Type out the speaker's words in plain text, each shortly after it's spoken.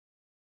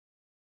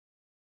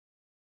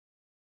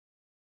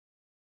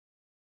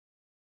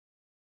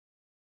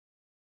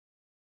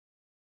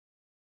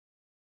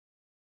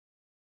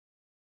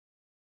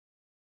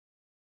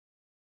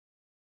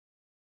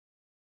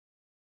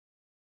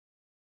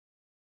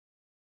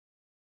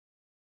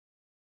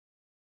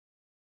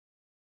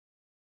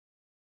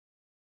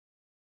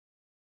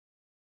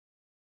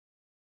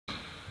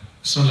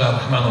بسم الله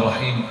الرحمن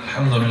الرحيم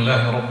الحمد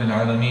لله رب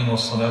العالمين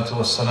والصلاة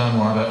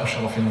والسلام على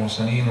أشرف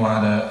المرسلين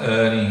وعلى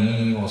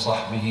آله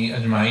وصحبه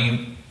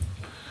أجمعين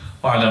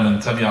وعلى من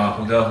تبع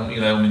هداهم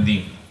إلى يوم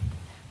الدين.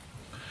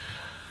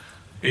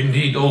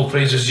 Indeed, all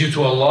praise is due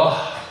to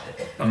Allah,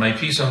 and may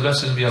peace and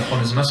blessings be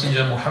upon His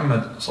Messenger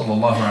Muhammad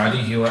sallallahu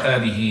alayhi wa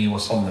alihi wa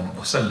sallam.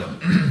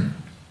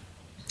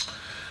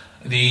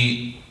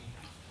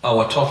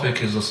 Our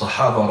topic is the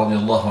Sahaba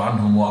radiallahu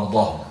anhum wa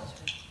ardahum.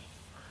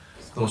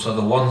 Those are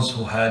the ones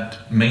who had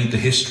made the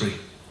history,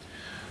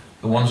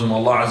 the ones whom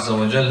Allah Azza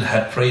wa Jal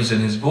had praised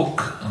in His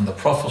book, and the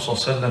Prophet sallallahu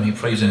alayhi wa sallam He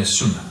praised in His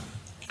Sunnah.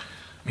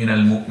 من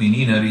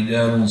المؤمنين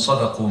رجال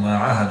صدقوا ما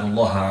عاهدوا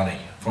الله عليه.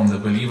 From the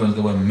believers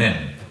there were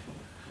men.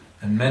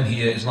 And men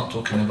here is not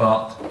talking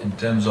about in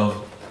terms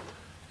of,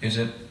 is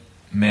it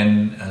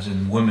men as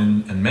in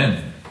women and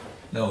men?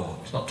 No,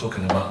 it's not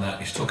talking about that.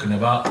 It's talking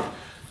about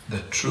the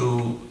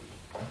true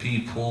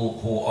people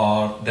who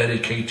are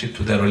dedicated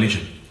to their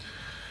religion.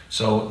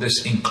 So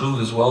this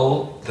includes as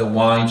well the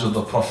wives of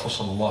the Prophet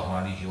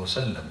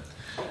ﷺ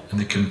and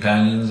the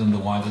companions and the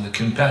wives of the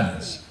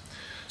companions.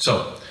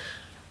 So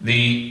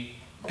the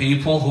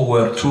people who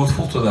were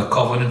truthful to their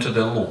covenant, to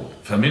their Lord.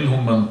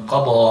 فَمِنْهُمْ مَنْ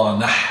قَضَى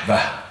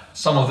نَحْبَهُ.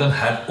 Some of them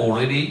had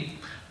already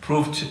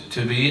proved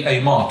to be a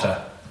martyr.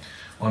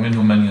 وَمِنْهُمْ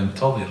مَنْ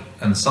يَنْتَظِرُ.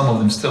 And some of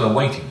them still are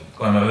waiting.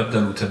 وَمَا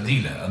بَدَّلُوا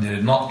تَبْدِيلًا. And they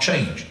did not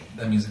change.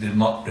 That means they did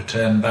not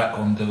return back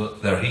on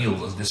their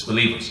heels as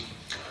disbelievers.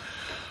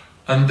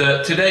 And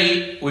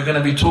today we're going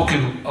to be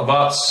talking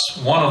about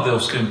one of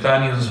those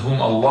companions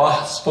whom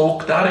Allah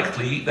spoke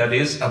directly, that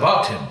is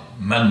about him.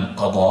 مَنْ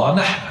قَضَى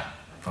نَحْبَهُ.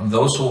 From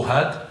those who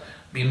had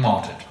been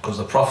martyred. Because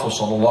the Prophet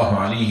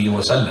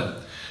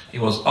ﷺ, he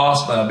was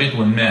asked by a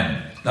Bedouin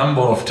man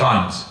number of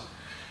times,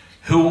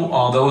 who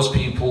are those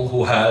people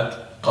who had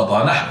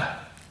qada nahba?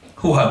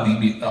 Who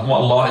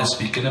Allah is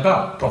speaking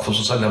about? Prophet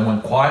ﷺ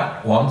went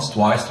quiet once,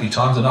 twice, three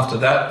times, and after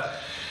that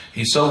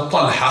he saw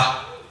Talhah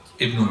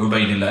ibn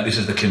Ubaydullah. This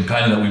is the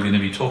companion that we're going to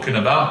be talking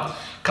about,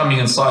 coming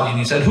inside, and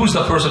he said, who's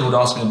the person who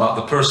asked me about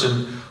the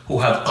person who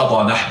had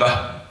qada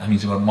nahba? That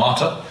means he was a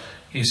martyr.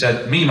 He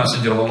said, me,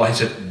 Messenger of Allah. He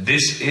said,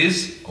 this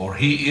is, or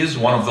he is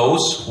one of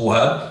those who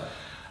had,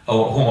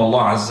 or whom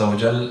Allah Azza wa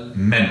Jal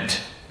meant.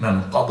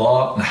 من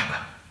قضى نحبه.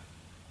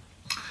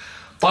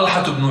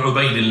 طلحة بن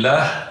عبيد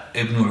الله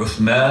ibn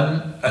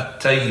Uthman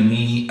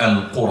التيمي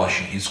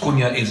القرشي. His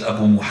kunya is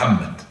Abu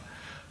Muhammad,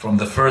 from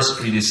the first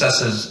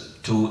predecessors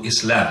to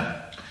Islam.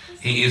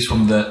 He is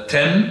from the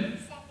 10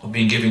 who have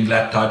been giving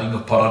glad tidings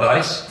of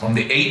paradise, from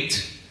the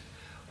 8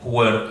 who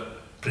were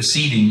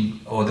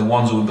preceding, or the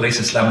ones who embraced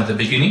Islam at the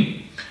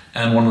beginning,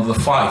 and one of the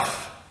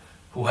 5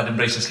 who had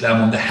embraced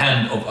Islam on the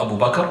hand of Abu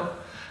Bakr,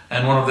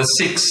 and one of the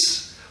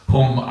 6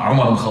 whom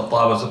Umar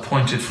al-Khattab was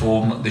appointed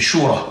for the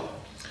Shura.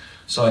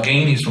 So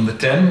again, he's from the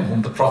 10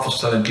 whom the Prophet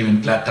ﷺ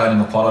given glad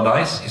tidings of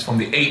paradise. He's from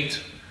the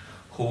 8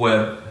 who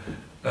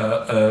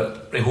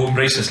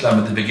embraced Islam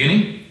at the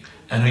beginning,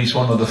 and he's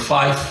one of the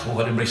 5 who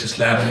had embraced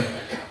Islam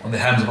on the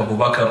hands of Abu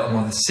Bakr, and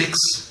one of the 6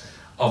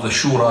 of the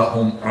Shura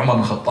whom Umar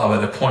al-Khattab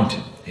had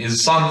appointed.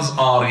 His sons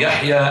are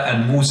Yahya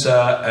and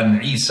Musa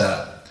and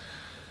Isa.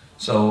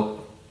 So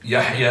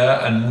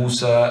Yahya and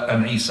Musa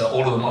and Isa,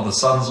 all of them are the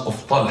sons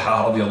of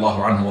Talhah radiallahu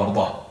anhu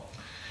warḍah.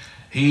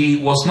 He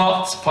was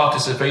not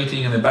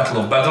participating in the Battle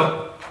of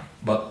Badr,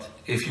 but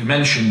if you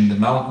mention the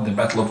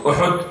Battle of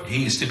Uhud,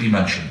 he is to be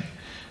mentioned.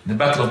 In the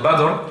Battle of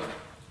Badr,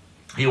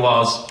 he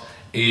was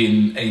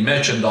in a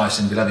merchandise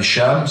in Bilad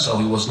al-Sham, so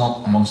he was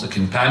not amongst the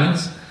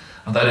companions,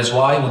 and that is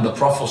why when the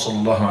Prophet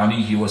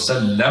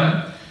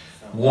ﷺ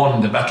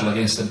won the battle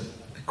against the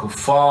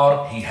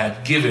Kuffar, he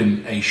had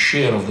given a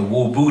share of the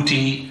war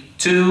booty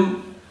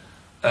to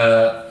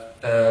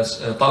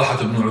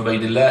Talhah ibn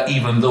Ubaydullah,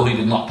 even though he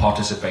did not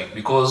participate.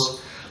 Because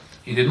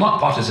he did not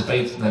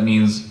participate, that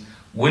means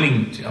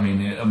willing to,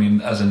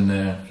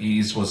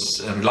 he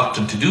was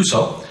reluctant to do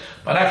so,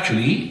 but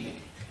actually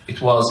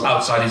it was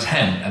outside his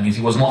hand. That means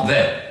he was not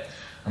there.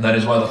 And that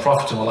is why the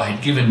Prophet of Allah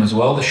had given him as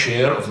well the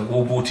share of the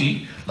war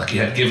booty, like he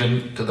had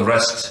given to the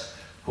rest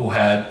who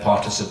had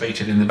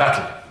participated in the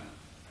battle.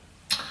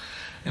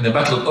 In the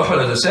Battle of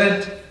Uhud, as I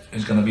said,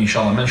 is going to be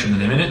inshallah mentioned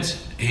in a minute,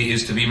 he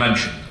is to be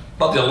mentioned.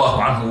 Radiallahu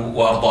anhu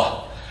wa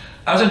ardah.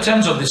 As in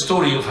terms of the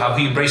story of how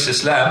he embraced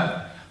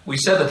Islam, we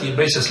said that he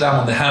embraced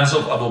Islam on the hands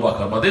of Abu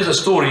Bakr. But there's a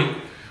story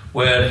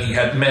where he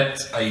had met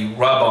a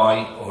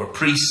rabbi or a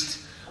priest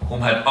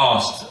whom had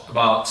asked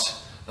about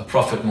the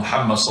Prophet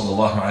Muhammad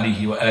sallallahu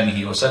alayhi wa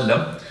alihi wa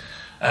sallam,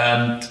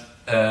 and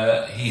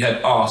he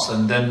had asked,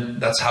 and then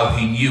that's how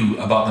he knew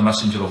about the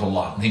Messenger of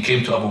Allah. And he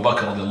came to Abu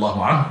Bakr radiallahu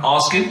anhu,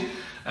 asking,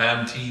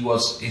 and he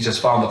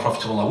just found the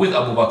Prophet of Allah with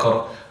Abu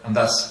Bakr, and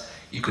that's,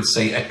 you could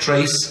say, a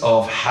trace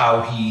of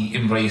how he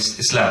embraced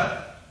Islam.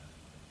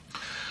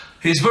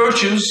 His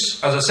virtues,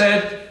 as I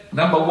said,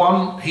 number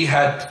 1, he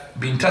had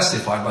been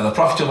testified by the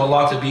Prophet of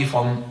Allah to be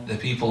from the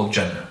people of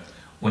Jannah.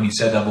 When he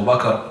said Abu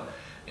Bakr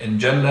in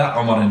Jannah,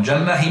 Umar in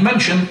Jannah, he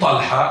mentioned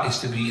Talha is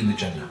to be in the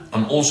Jannah.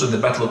 And also in the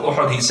Battle of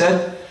Uhud, he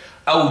said,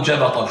 أوجب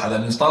Talha,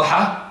 that means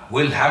Talha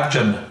will have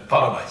Jannah,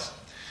 paradise.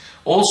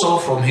 Also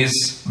from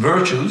his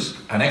virtues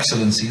and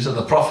excellencies of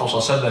the Prophet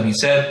ﷺ, he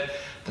said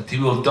that he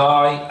will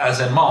die as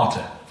a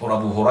martyr. For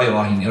Abu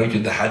Hurairah, he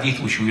narrated the hadith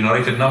which we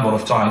narrated a number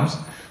of times.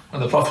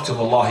 When the Prophet of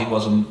Allah, he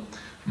was on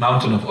the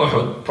mountain of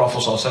Uhud, Prophet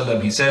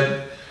ﷺ, he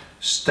said,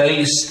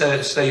 stay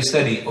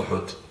steady,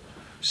 Uhud.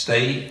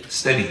 Stay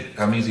steady.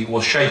 That means he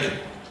was shaken.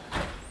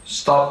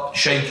 Stop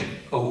shaking,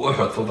 O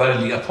Uhud, for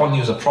verily upon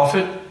you is a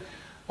prophet,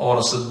 or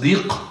a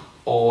Siddiq,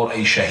 or a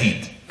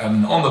Shaheed.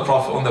 And on the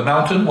Prophet, on the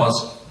mountain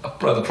was the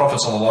Prophet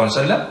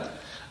ﷺ,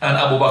 and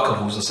Abu Bakr,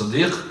 who was a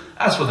Siddiq.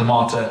 As for the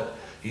martyr,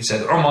 he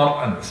said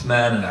Umar and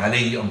Uthman and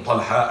Ali and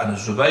Talhah and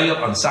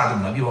Zubayr and Sa'd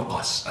ibn Abi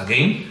Waqqas.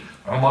 Again,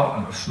 Umar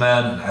and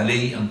Uthman and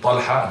Ali and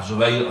Talhah and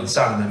Zubayr and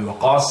Sa'd ibn Abi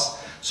Waqqas.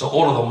 So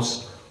all of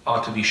those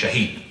are to be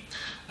shaheed.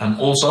 And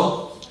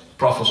also,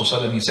 Prophet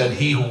ﷺ, he said,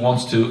 he who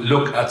wants to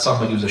look at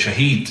somebody who's a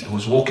shaheed,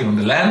 who's walking on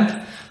the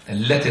land,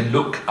 then let him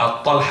look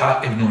at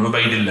Talhah ibn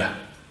Ubaydullah.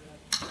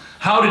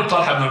 How did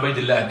Talhah ibn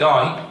Ubaydullah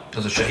die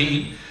as a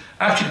shaheed?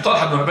 Actually,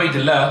 Talhah ibn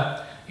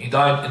Ubaydullah, he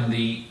died in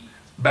the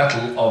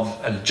battle of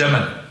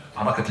Al-Jamal,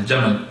 Harakat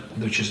Al-Jamal,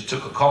 which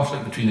took a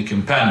conflict between the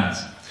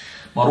companions.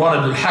 Marwan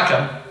ibn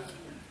al-Hakam,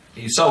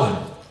 he saw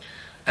him.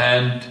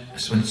 And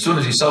as soon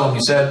as he saw him,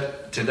 he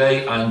said,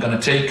 today I'm going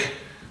to take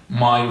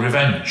my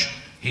revenge.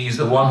 He is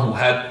the one who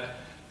had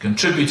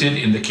contributed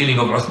in the killing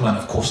of Uthman.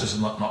 Of course, this is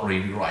not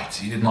really right.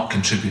 He did not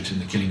contribute in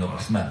the killing of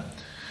Uthman.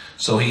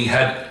 So he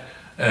had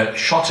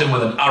shot him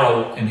with an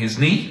arrow in his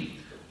knee,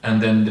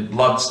 and then the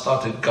blood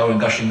started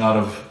gushing out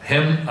of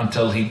him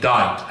until he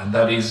died. And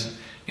that is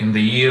in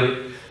the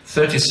year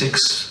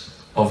 36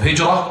 of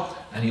Hijrah,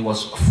 and he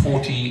was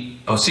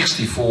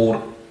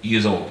 64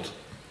 years old.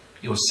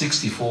 He was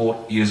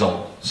 64 years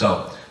old.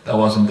 So that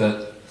was in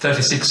the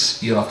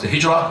 36th year after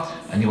Hijrah,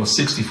 and he was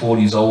 64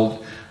 years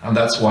old, and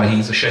that's why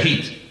he's a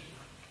shaheed,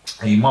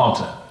 a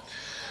martyr.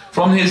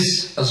 From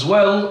his as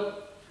well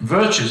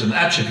virtues and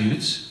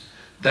attributes,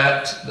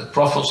 that the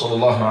Prophet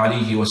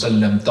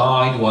ﷺ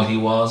died while he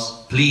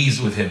was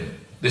pleased with him.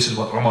 This is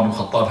what Umar ibn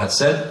Khattab had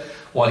said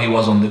while he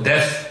was on the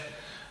death.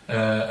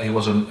 He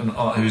was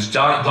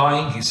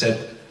dying. He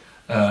said,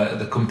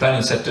 the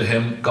companion said to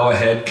him, "Go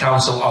ahead,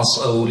 counsel us,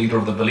 O leader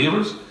of the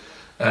believers.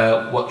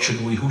 Who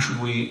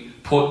should we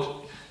put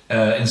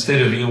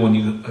instead of you when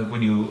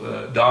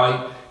you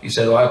die?" He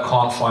said, "I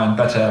can't find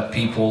better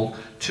people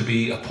to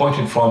be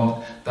appointed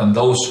from than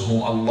those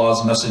whom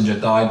Allah's Messenger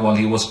died while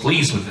he was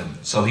pleased with them."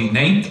 So he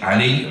named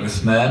Ali,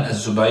 Uthman,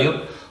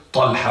 Zubayr,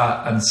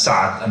 Talha, and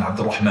Sa'd, and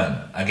Abdul Rahman.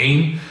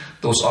 Again,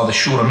 those are the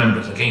Shura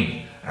members.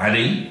 Again,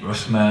 Ali,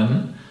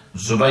 Uthman,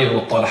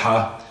 Zubayr,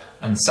 Talha,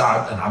 and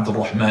Sa'd, and Abdul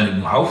Rahman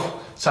ibn Auf,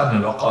 Sa'd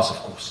ibn Waqqas, of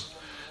course.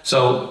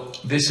 So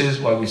this is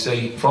why we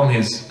say from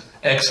his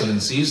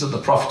excellencies that the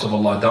Prophet of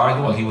Allah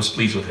died while he was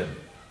pleased with him.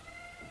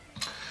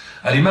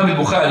 Al-Imam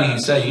al-Bukhari, he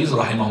says,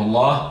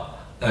 rahimahullah,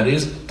 that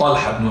is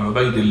Talha ibn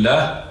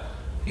Ubaydullah,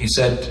 he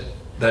said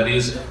that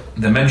is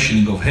the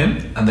mentioning of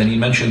him, and then he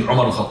mentioned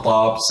Umar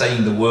al-Khattab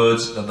saying the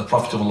words that the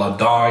Prophet of Allah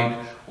died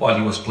while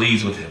he was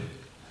pleased with him.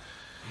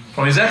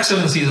 From his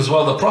excellencies as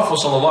well, the Prophet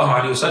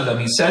ﷺ,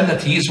 he said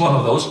that he is one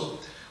of those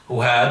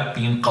who had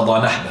been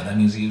qada nahba, that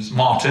means he was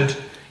martyred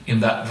in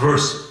that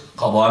verse,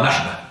 qada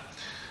nahba.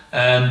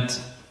 And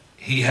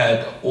he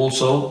had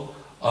also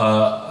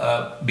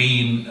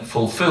been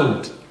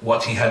fulfilled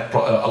what he had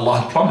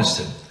Allah had promised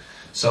him.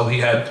 So he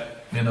had,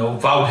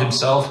 vowed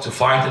himself to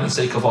fight in the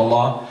sake of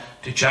Allah,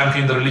 to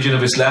champion the religion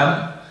of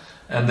Islam,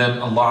 and then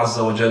Allah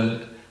Azza wa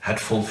Jal had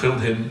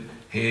fulfilled him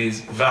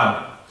his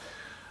vow.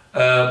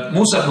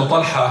 Musa ibn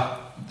Talha,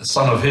 the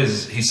son of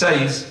his, he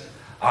says,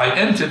 I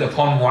entered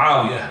upon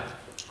Muawiyah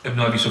ibn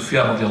Abi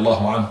Sufyan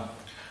radiallahu anhu,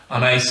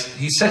 and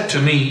he said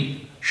to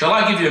me, shall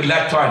I give you a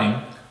glad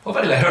tidings? For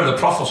verily I heard the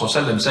Prophet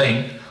ﷺ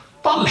saying,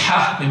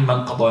 Talha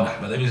mimman qada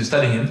nahba. That means he's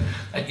telling him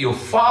that your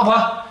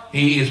father,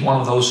 he is one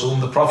of those whom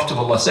the Prophet of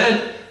Allah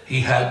said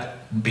he had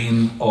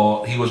been,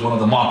 or he was one of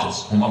the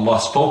martyrs whom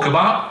Allah spoke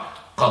about.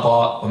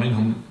 Qada wa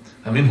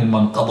minhum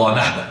man qada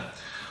nahba.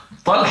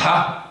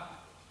 Talha,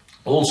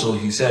 also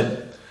he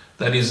said,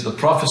 that is the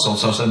Prophet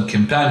ﷺ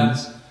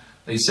companions,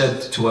 they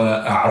said to an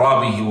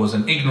A'rabi, he was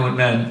an ignorant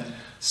man,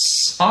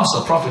 asked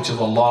the Prophet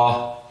of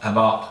Allah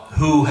about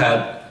who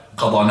had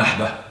qada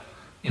nahba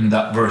in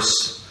that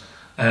verse.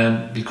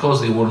 And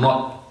because they were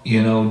not,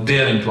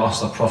 daring to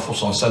ask the Prophet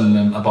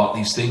ﷺ about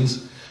these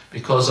things,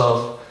 because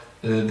of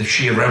the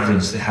sheer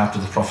reverence they have to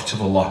the Prophet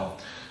of Allah.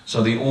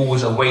 So they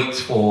always await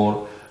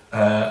for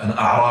an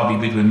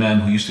A'rabi Bedouin man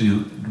who used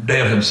to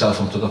dare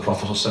himself onto the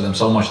Prophet ﷺ,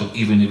 so much that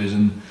even if he was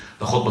in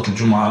the Khutbah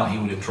al-Jum'ah, he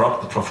would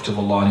interrupt the Prophet of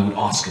Allah and he would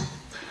ask him.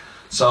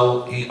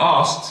 So he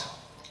asked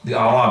the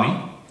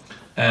A'rabi,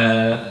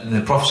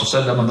 the Prophet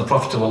ﷺ, and the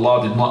Prophet of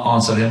Allah did not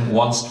answer him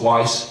once,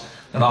 twice,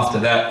 and after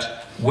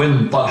that,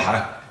 when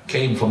Talha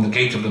came from the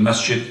gate of the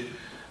masjid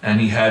and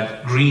he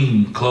had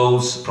green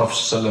clothes, Prophet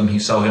ﷺ, he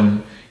saw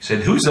him, he said,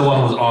 who's the one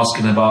who was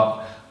asking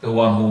about the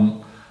one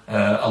whom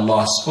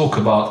Allah spoke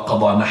about,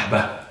 qada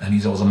nahba, and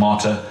he was a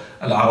martyr.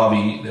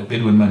 Al-Arabi, the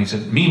Bedouin man, he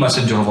said, me,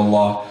 messenger of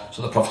Allah.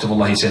 So the Prophet of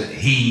Allah, he said,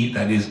 he,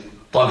 that is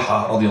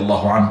Talhah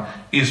radiallahu anh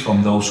is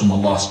from those whom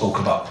Allah spoke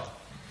about.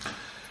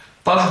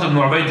 Talhah ibn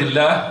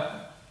Ubaydullah,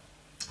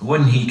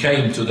 when he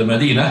came to the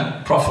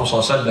Medina, Prophet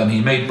ﷺ,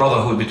 he made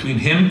brotherhood between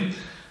him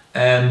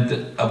and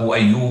Abu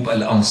Ayyub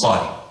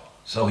al-Ansari.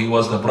 So he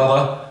was the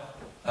brother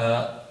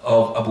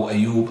of Abu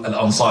Ayyub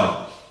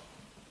al-Ansari.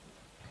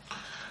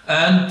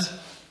 And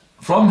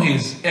from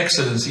his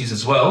excellencies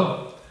as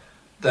well,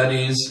 that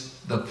is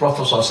the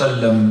Prophet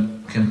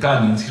ﷺ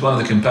companions, he's one of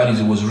the companions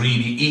who was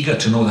really eager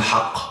to know the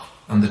haqq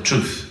and the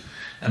truth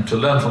and to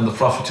learn from the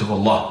Prophet of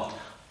Allah.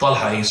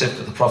 Talha, he said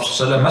to the Prophet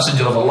ﷺ,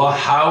 Messenger of Allah,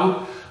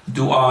 how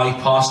do I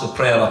pass the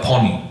prayer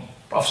upon you?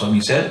 Prophet ﷺ,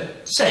 he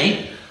said,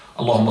 say,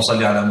 Allahumma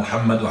salli ala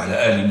Muhammad wa ala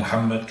ali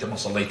Muhammad kama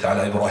sallayta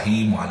ala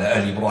Ibrahim wa ala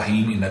ali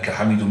Ibrahim innaka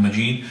Hamidun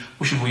Majid.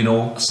 Which we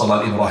know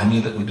Salat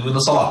Ibrahimi that we do in the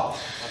Salah.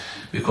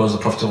 Because the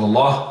Prophet of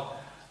Allah,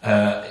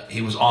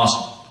 he was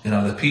asked,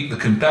 the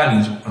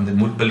companions and the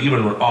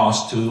believers were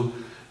asked to,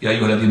 Ya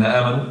ayyuhalladhina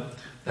amanu,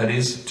 that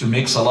is to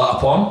make salah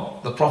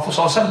upon the Prophet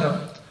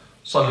ﷺ.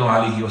 Sallu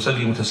alayhi wa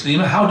sallimu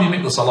taslima. How do you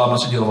make the salah,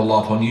 Messenger of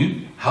Allah, upon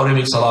you? How do you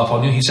make salah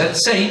upon you? He said,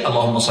 say,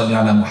 Allahumma salli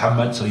ala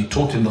Muhammad. So he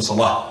taught him the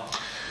salah.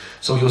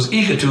 So he was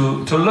eager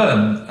to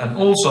learn. And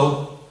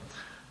also,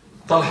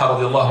 Talha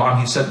radiallahu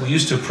anhu, he said, we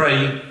used to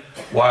pray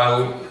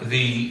while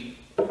the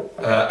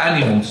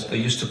animals, they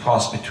used to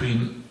pass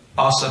between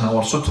us and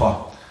our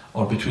sutra,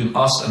 or between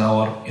us and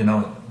our,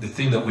 the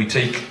thing that we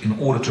take in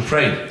order to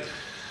pray.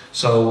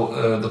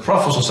 So the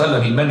Prophet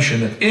ﷺ, he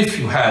mentioned that if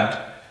you had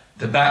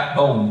the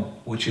backbone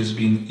which is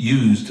being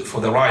used for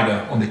the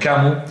rider on the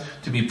camel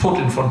to be put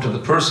in front of the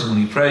person when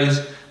he prays,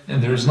 then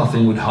there is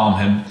nothing would harm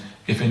him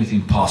if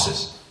anything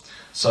passes.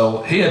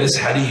 So here this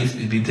hadith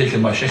is being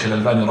taken by Shaykh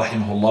al-Albani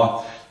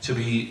rahimahullah to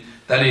be,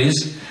 that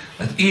is,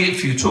 that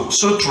if you took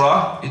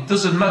sutra, it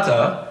doesn't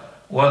matter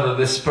whether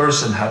this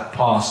person had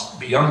passed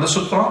beyond the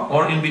sutra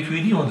or in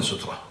between you and the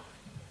sutra.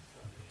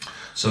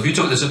 So if you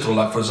took the sutra,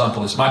 like for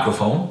example this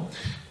microphone,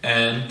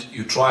 and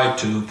you tried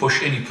to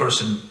push any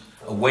person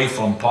away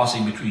from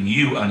passing between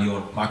you and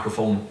your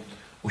microphone,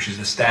 which is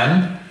the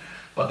stand,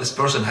 but this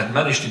person had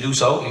managed to do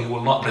so, he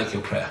will not break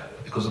your prayer.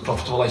 Because the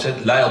Prophet ﷺ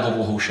said, لا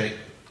يضره شيء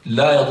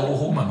لا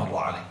يضره ما مر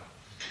عليه.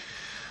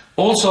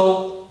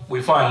 Also,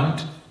 we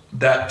find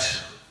that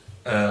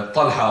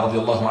Talha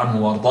radiallahu anhu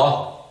wa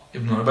ardah,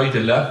 Ibn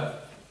Ubaydullah,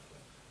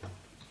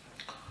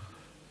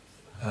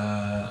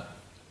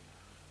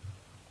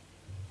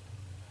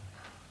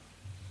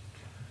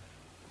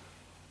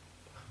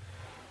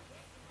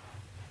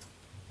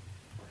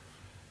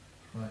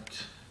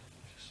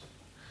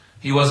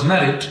 he was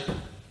married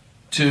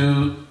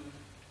to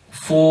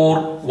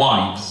 4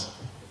 wives,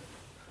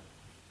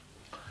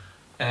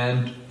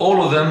 and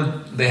all of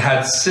them, they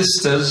had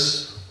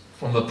sisters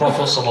from the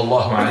Prophet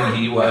sallallahu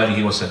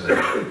alaihi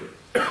wasallam.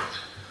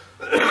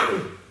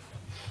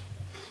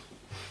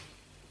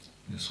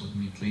 This with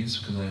me please,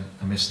 because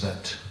I missed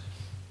that.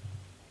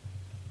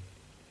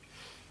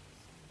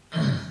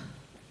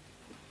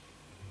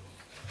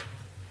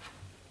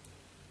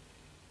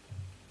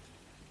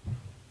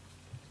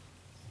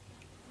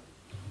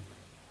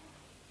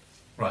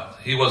 Right,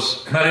 he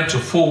was married to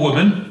 4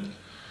 women,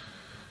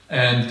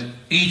 and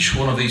each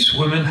one of these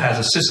women has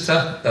a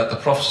sister that the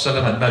Prophet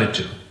ﷺ had married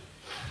to.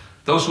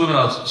 Those women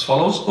are as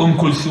follows: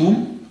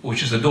 Kulthum,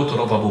 which is the daughter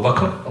of Abu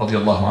Bakr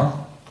radiallahu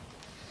anhu,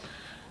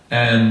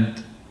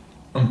 and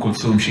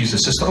Kulthum, she's the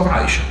sister of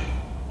Aisha,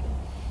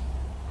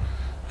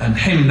 and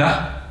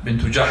Himna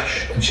bint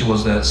Jahsh, and she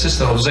was the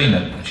sister of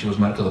Zaynab, and she was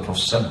married to the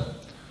Prophet ﷺ.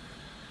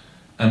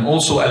 And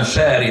also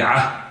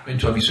Al-Fari'ah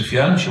bint Abi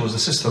Sufyan, she was the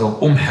sister of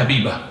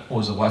Habiba, who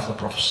was the wife of the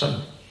Prophet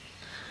ﷺ.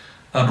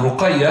 And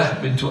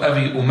Ruqayyah bint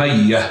Abi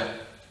Umayyah,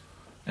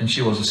 and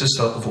she was the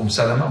sister of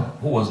Salama,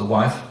 who was the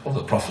wife of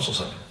the Prophet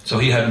ﷺ. So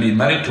he had been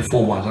married to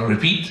 4 wives. I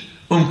repeat: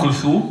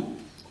 Kulthum,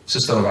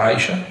 sister of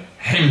Aisha;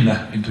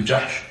 Himna bint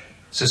Jahsh,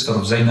 sister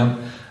of Zaynab;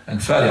 and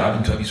Fari'ah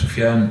bint Abi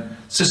Sufyan,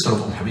 sister of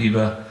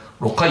Habiba;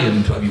 Ruqayyah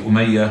bint Abi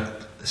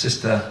Umayyah, the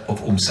sister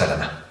of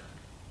Salama.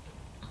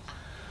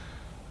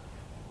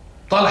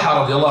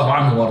 Talha radiallahu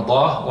anhu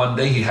wardah, one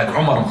day he had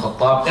Umar ibn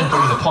Khattab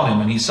entering upon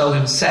him, and he saw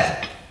him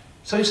sad.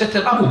 So he said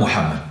to him, Abu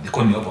Muhammad, they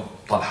call me Abu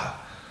Talha,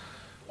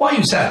 why are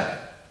you sad?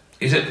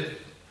 Is it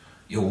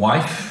your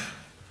wife,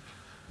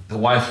 the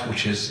wife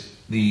which is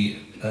the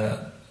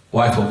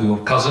wife of your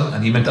cousin?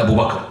 And he meant Abu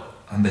Bakr,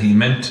 and he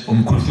meant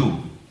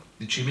Kulthum.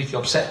 Did she make you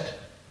upset?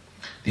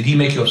 Did he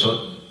make you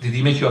upset? Did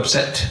he make you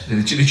upset?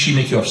 Did she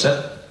make you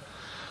upset?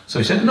 So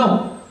he said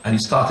no, and he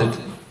started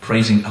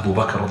praising Abu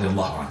Bakr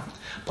radiallahu anhu.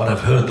 But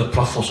I've heard the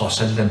Prophet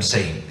ﷺ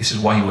saying, this is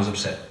why he was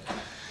upset,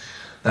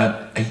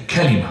 that a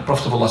kalima,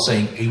 Prophet of Allah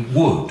saying, a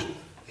word,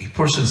 a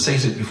person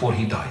says it before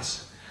he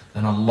dies,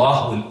 then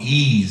Allah will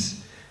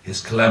ease his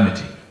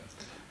calamity,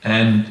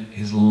 and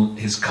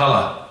his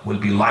color will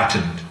be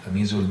lightened, that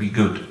means it will be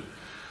good.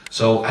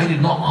 So I did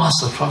not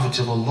ask the Prophet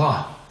of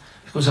Allah,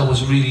 because I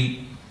was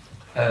really,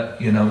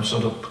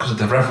 sort of, because of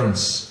the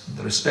reverence,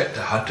 the respect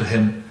I had to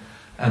him,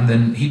 and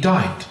then he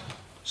died.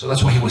 So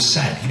that's why he was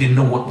sad. He didn't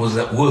know what was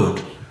that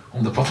word.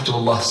 When the Prophet of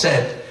Allah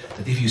said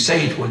that if you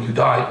say it when you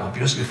die or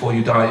just before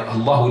you die,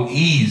 Allah will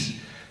ease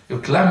your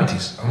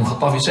calamities. Umar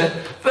al-Khattab, he said,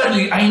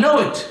 verily, I know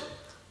it.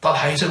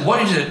 Talha, he said,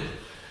 what is it?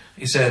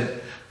 He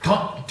said,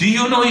 do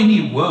you know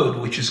any word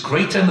which is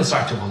greater in the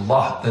sight of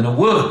Allah than a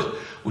word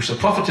which the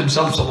Prophet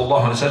himself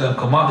ﷺ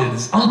commanded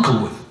his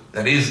uncle with?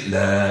 That is,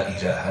 La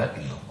ilaha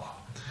illallah.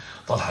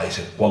 Talha, he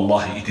said,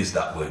 Wallahi, it is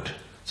that word.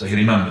 So he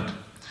remembered.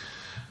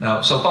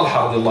 Now, so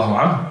Talha radiallahu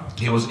anhu,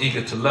 he was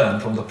eager to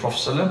learn from the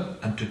Prophet ﷺ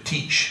and to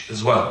teach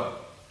as well.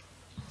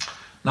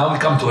 Now we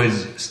come to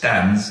his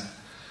stands.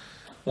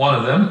 One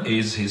of them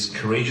is his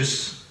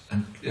courageous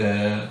and,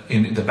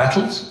 in the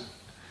battles.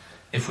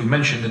 If we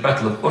mention the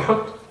Battle of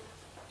Uhud,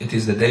 it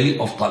is the day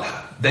of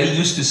Talha. They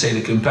used to say,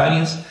 the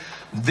companions,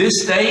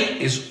 this day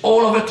is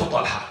all of it to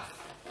Talha.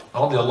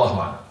 Radiallahu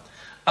anhu.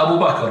 Abu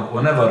Bakr,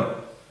 whenever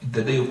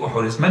the day of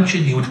Uhud is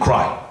mentioned, he would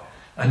cry.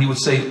 And he would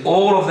say,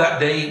 all of that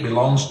day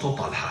belongs to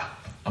Talha.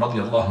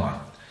 Radiallahu anhu.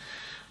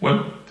 When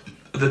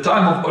at the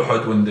time of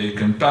Uhud, when the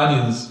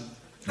companions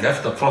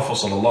left the Prophet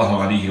sallallahu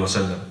alaihi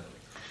wasallam,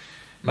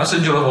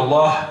 Messenger of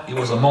Allah, he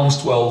was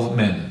amongst 12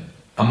 men.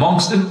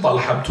 Amongst them,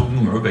 Talhah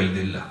ibn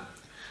Ubaydullah.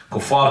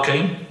 Kuffar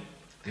came,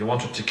 they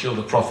wanted to kill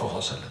the Prophet sallallahu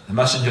alaihi wasallam. The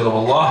Messenger of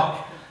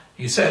Allah,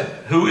 he said,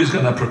 who is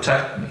going to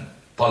protect me?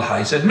 Talha,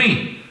 he said,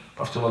 me.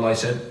 Prophet of Allah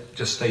said,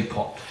 just stay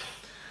put.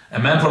 A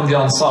man from the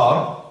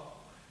Ansar,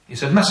 he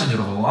said, Messenger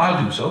of Allah,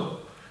 I'll do so.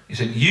 He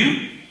said,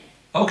 you?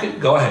 Okay,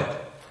 go ahead.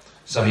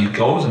 So he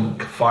goes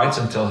and fights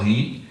until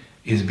he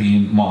is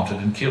being martyred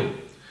and killed.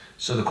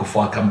 So the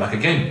kuffar come back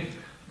again.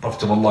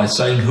 Prophet of Allah is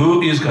saying,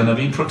 who is going to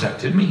be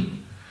protected? Me.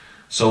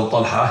 So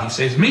Talha, he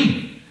says, me.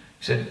 He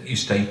said, you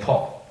stay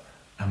put.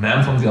 A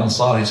man from the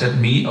Ansar, he said,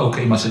 me.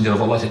 Okay, Messenger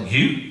of Allah said,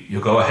 you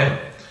go ahead.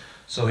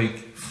 So he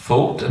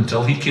fought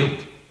until he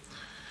killed.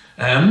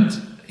 And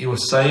he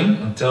was saying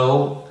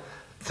until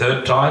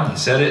third time, he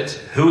said it,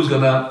 who's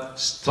going to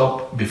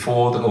stop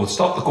before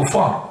stop the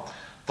kuffar?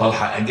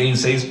 Talha again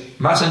says,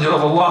 Messenger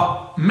of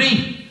Allah,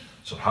 me.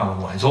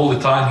 Subhanallah, it's all the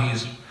time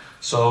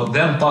so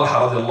then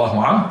Talha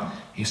radiallahu anhu,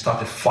 he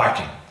started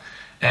fighting.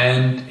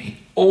 And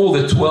all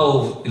the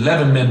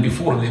 11 men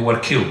before him, they were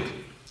killed.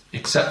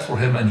 Except for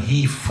him, and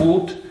he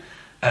fought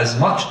as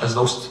much as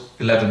those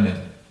 11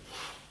 men.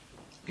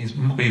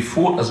 He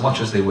fought as much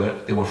as they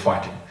were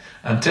fighting.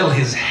 Until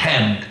his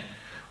hand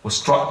was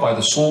struck by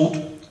the sword,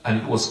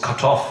 and it was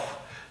cut off,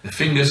 the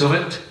fingers of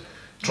it,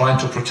 trying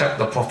to protect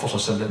the Prophet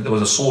ﷺ. There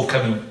was a sword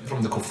coming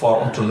from the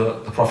kuffar onto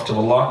the Prophet of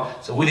Allah.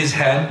 So with his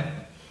hand,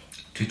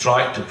 to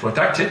try to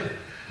protect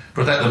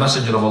the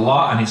Messenger of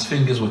Allah, and his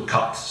fingers were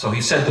cut. So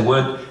he said the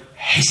word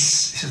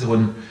hiss. This is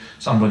when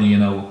somebody,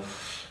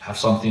 have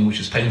something which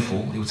is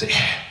painful, he would say,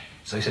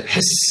 so he said,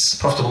 hiss.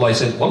 Prophet of Allah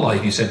said, Wallah,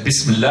 if you said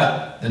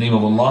Bismillah, the name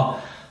of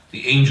Allah,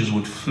 the angels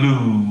would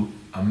flew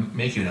and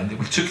make you, and they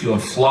would took you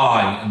and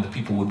fly, and the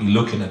people would be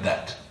looking at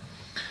that.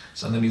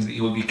 So that means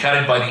he would be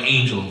carried by the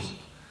angels,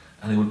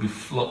 and they would be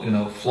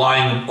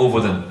flying over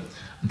them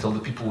until the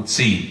people would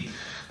see.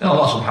 Then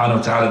Allah subhanahu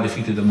wa ta'ala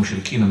defeated the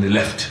mushrikeen and they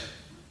left.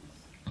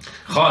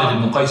 Khalid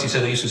ibn Qais, he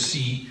said, I used to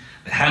see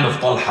the hand of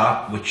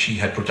Talha, which he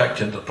had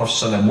protected the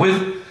Prophet ﷺ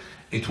with,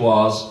 it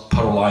was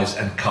paralyzed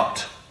and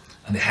cut.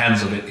 And the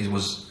hands of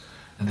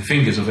and the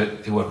fingers of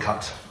it, they were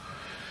cut.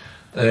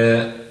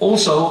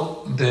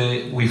 Also,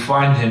 we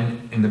find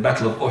him in the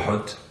Battle of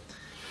Uhud.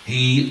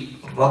 He,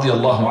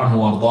 radiallahu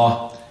anhu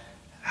ardah,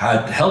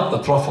 had helped the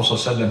Prophet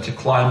ﷺ to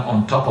climb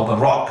on top of a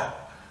rock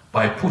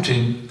by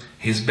putting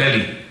his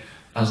belly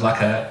as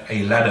like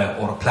a ladder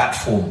or a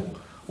platform,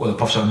 where the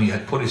Prophet ﷺ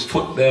had put his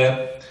foot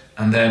there,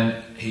 and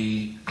then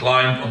he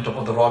climbed on top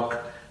of the rock,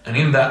 and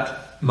in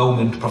that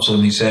moment, the Prophet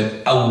ﷺ, he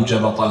said,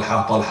 أوجب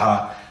طلحة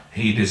طلحة,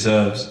 he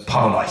deserves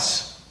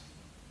paradise.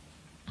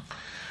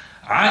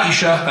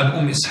 Aisha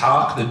and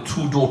Ishaq, the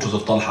two daughters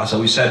of Talha. So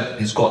we said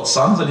he's got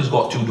sons and he's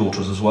got two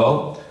daughters as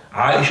well.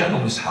 Aisha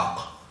and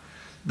Ishaq.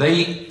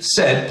 They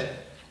said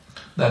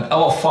that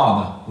our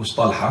father, who's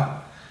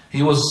Talha,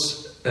 he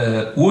was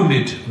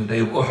wounded on the day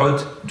of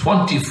Uhud,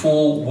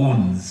 24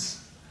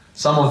 wounds.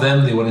 Some of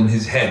them, they were in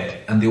his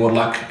head, and they were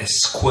like a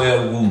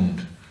square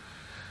wound.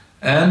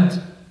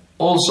 And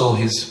also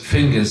his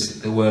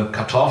fingers, they were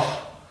cut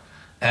off,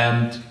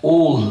 and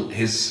all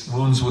his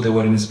wounds, they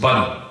were in his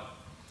body.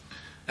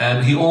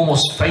 And he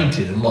almost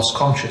fainted and lost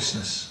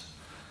consciousness.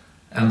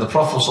 And the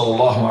Prophet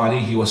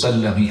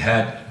ﷺ, he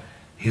had,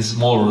 his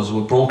molars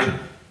were broken,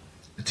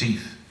 the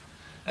teeth.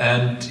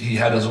 And he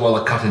had as well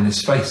a cut in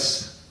his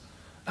face.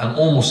 And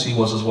almost he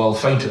was as well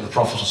fainted, the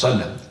Prophet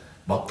ﷺ.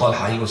 But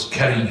Talha, he was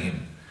carrying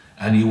him,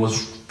 and he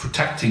was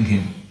protecting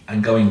him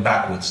and going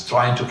backwards,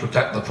 trying to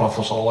protect the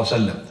Prophet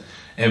ﷺ.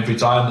 Every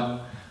time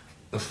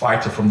the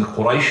fighter from the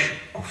Quraysh,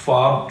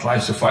 Kuffar,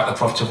 tries to fight the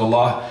Prophet of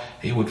Allah,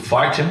 he would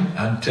fight him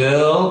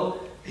until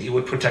he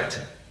would protect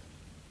him.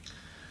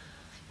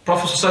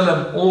 Prophet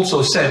ﷺ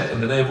also said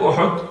on the day of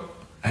Uhud,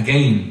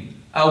 again,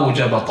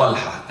 أوجب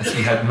طلحة, as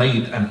he had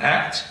made an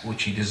act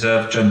which he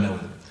deserved Jannah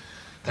with.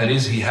 That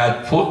is, he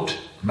had put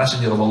the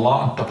Messenger of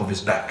Allah on top of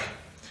his back.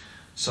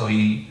 So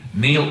he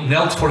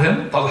knelt for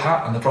him,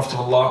 Talha, and the Prophet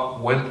of Allah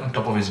went on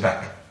top of his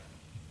back.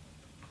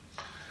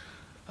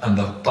 And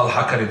the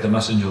Talha carried the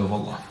Messenger of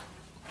Allah.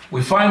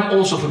 We find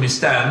also from his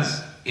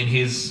stance in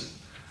his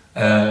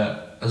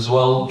as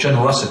well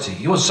generosity.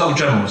 He was so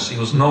generous. He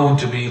was known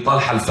to be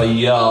Talha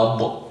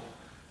al-Fayyad,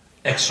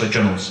 extra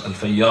generous,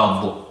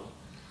 al-Fayyad.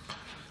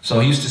 So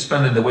he used to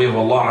spend in the way of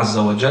Allah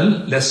Azza wa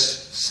Jal. Let's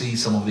see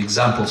some of the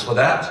examples for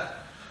that.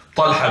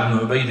 Talha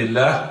ibn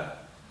Ubaydullah,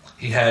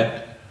 he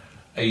had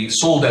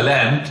sold a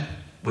land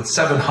with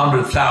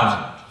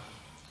 700,000.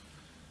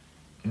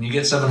 When you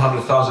get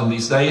 700,000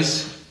 these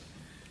days,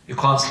 you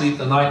can't sleep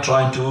the night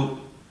trying to,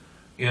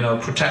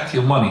 protect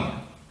your money,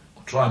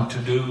 trying to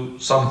do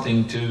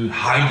something to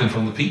hide them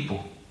from the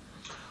people,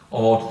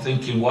 or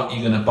thinking what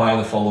you're going to buy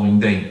the following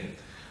day.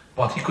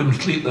 But he couldn't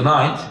sleep the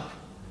night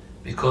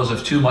because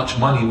of too much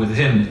money with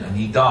him, and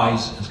he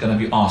dies and is going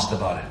to be asked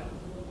about it.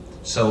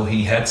 So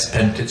he had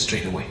spent it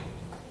straight away.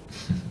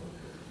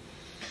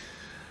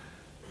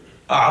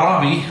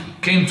 A'rabi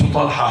came to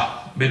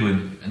Talha,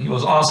 Bedouin, and he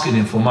was asking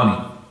him for money.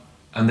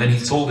 And then he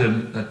told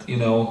him that,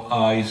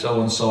 I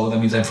so and so, that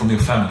means I'm from your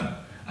family.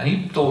 And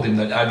he told him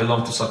that I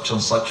belong to such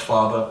and such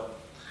father,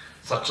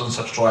 such and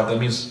such tribe. That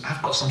means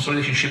I've got some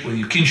relationship with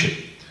you, kinship.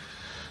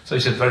 So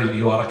he said, verily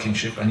you are a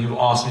kinship, and you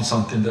asked me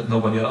something that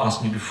nobody had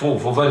asked me before.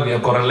 For verily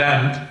I've got a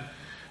land,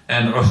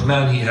 and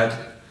Uthman, he had,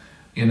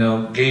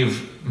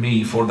 gave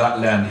me for that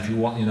land. If you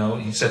want,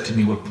 he said to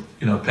me, well,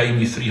 pay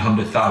me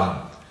 300,000.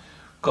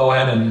 Go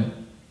ahead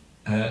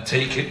and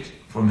take it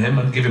from him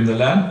and give him the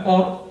land,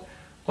 or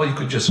you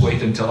could just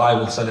wait until I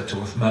will sell it to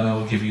Uthman, I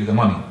will give you the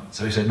money.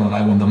 So he said, no,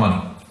 I want the money.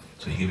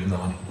 So he gave him the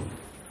money,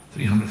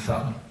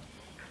 300,000.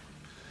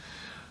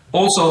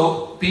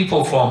 Also,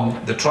 people from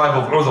the tribe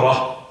of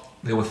Udhrah,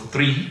 there were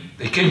 3,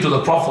 they came to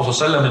the Prophet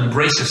ﷺ and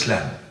embraced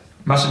Islam.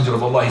 Messenger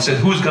of Allah, he said,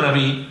 who's going to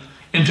be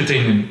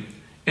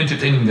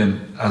entertaining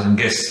them as in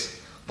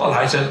guests?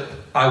 Talha said,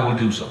 I will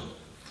do so.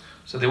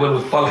 So they went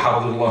with Talha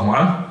radiallahu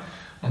anhu,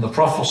 and the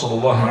Prophet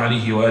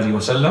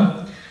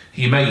ﷺ,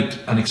 he made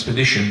an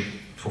expedition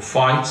for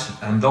fight,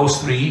 and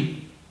those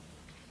 3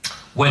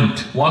 went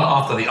one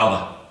after the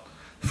other.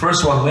 The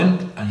first one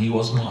went and he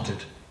was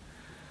martyred.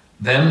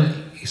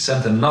 Then he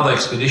sent another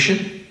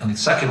expedition, and the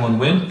second one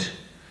went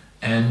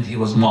and he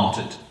was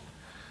martyred.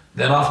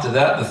 Then after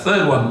that, the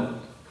third one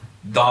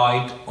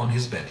died on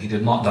his bed. He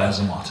did not die as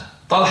a martyr.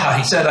 Talha,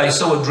 he said, I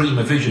saw a dream,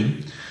 a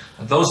vision,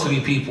 of those 3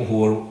 people who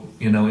were,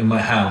 in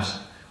my house,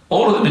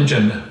 all of them in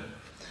Jannah.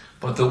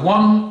 But the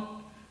one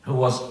who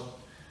was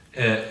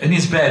in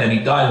his bed, and he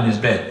died on his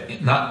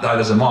bed, not died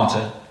as a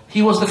martyr,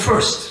 he was the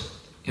first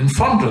in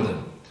front of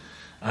them.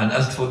 And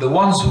as for the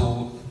ones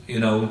who,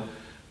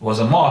 was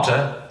a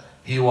martyr,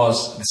 he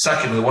was the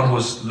second. The one who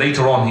was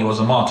later on, he was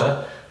a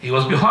martyr, he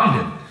was behind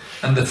him.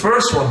 And the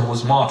first one who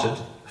was martyred,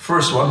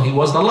 he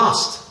was the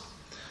last.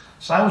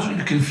 So I was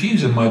really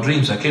confused in my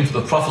dreams. I came to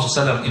the Prophet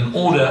ﷺ in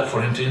order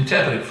for him to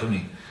interpret it for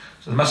me.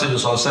 So the Messenger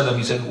ﷺ,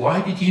 he said,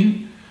 why did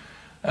you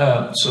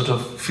sort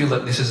of feel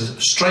that this is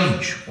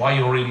strange? Why are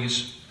you really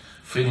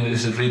feeling that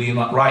this is really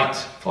not right?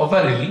 For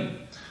verily,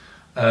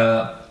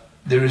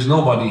 there is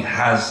nobody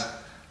has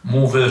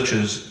more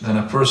virtues than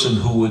a person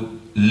who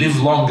would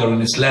live longer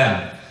in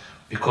Islam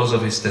because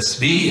of his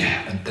tasbih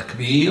and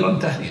takbir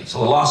and tahleel. So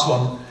the last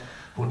one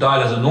who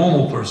died as a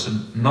normal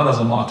person, not as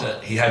a martyr,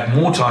 he had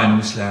more time in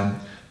Islam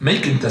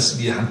making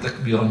tasbih and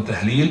takbir and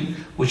tahleel,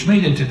 which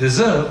made him to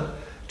deserve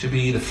to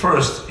be the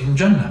first in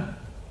Jannah.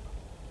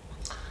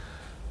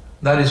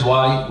 That is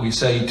why we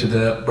say to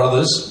the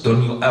brothers,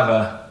 don't you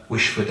ever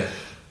wish for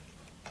death.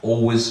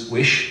 Always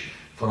wish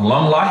for a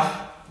long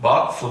life,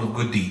 but full of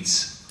good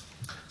deeds.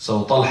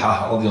 So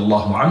Talha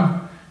radiallahu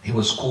anhu, he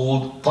was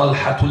called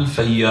Talhatul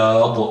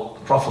Fayyad.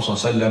 The Prophet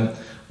ﷺ,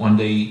 one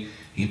day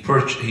he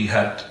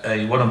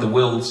had one of the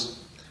wills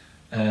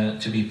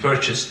to be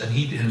purchased, and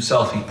he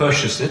himself, he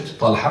purchased it,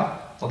 Talha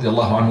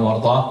radiallahu anhu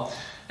arda,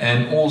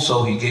 and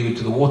also he gave it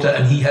to the water,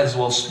 and he has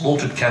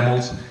slaughtered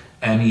camels,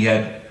 and he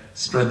had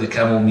spread the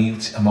camel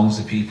meat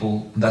amongst the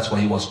people, and that's why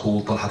he was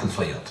called Talhatul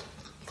Fayyad.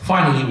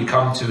 Finally, we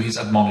come to his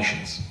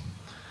admonitions.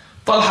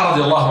 Talha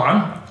radiallahu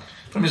anhu,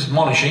 from his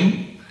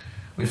admonishing,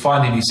 we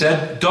find him, he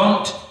said,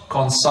 don't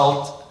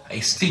consult a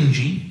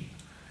stingy,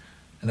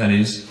 and that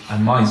is a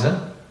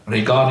miser,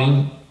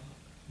 regarding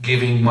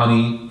giving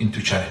money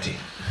into charity.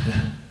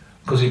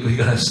 Because you're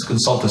going to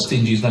consult a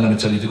stingy, he's not going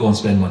to tell you to go and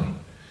spend money.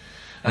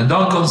 And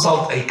don't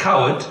consult a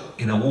coward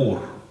in a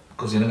war,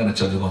 because he's not going to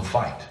tell you to go and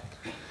fight.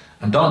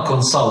 And don't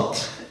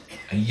consult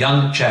a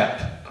young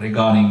chap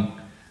regarding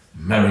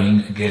marrying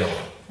a girl,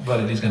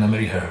 but he's going to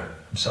marry her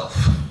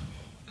himself.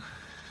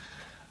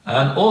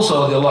 And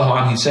also, radiallahu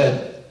anhu, he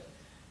said,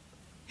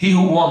 he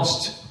who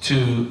wants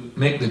to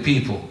make the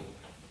people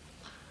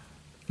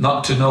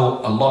not to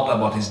know a lot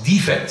about his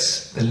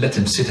defects, then let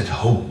him sit at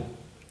home.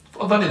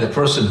 For only the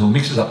person who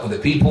mixes up with the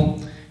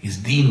people, his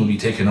deen will be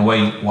taken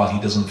away while he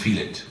doesn't feel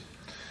it.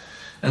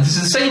 And this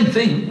is the same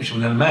thing which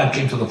when a man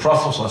came to the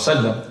Prophet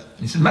ﷺ, and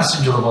he said,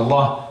 Messenger of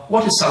Allah,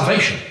 what is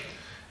salvation?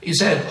 He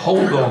said,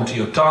 hold on to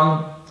your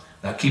tongue,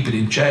 keep it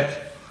in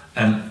check,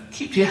 and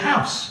keep your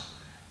house.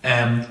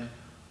 And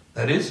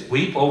that is,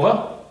 weep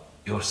over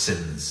your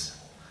sins.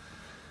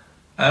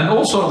 And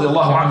also,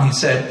 radiallahu anhu, he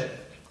said,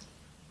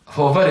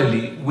 for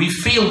verily, we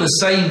feel the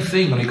same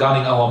thing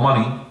regarding our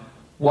money,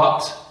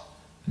 what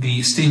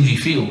the stingy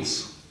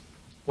feels.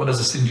 What does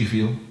the stingy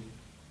feel?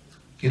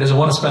 He doesn't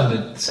want to spend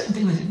it. The same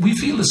thing, we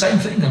feel the same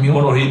thing. I mean,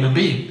 we're a human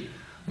being.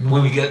 I mean,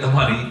 when we get the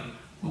money,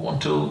 we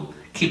want to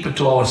keep it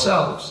to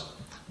ourselves.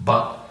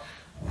 But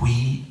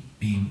we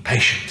being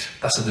patient,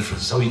 that's the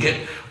difference. So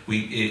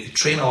we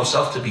train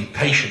ourselves to be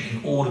patient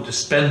in order to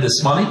spend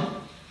this money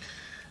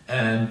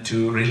and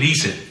to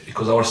release it,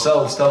 because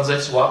ourselves tells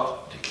us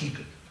what? To keep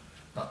it,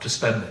 not to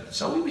spend it.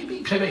 So we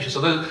be patient.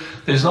 So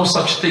there's no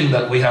such thing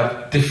that we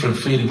have different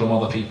feeling from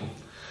other people.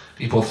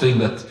 People think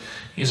that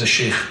he's a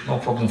sheikh, no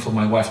problem for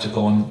my wife to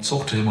go and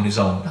talk to him on his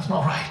own. That's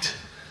not right.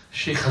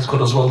 Sheikh has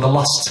got as well the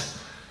lust.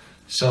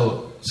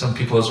 So some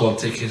people as well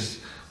take his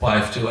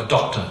wife to a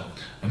doctor,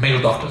 a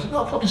male doctor.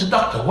 No problem, he's a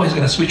doctor. Why is he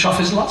going to switch off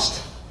his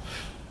lust?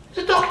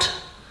 He's a doctor.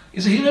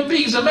 He's a human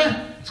being, he's a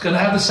man. He's going to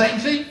have the same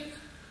thing.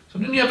 So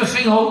then you have a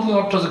thing, oh, the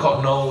doctors have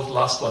got no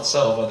lust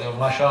whatsoever. They're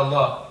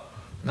mashallah.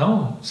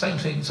 No, same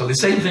thing. So the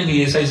same thing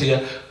he says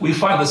here, we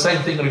find the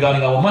same thing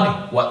regarding our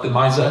money, what the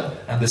miser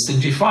and the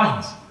stingy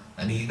finds.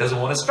 And he doesn't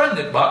want to spend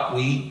it, but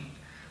we,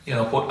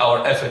 put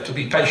our effort to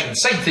be patient.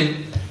 Same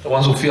thing, the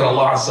ones who fear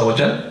Allah Azza wa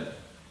Jal,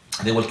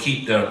 they will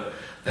keep their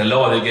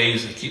lower their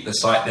gaze, they keep their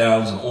sight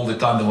downs, and all the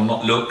time they will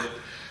not look.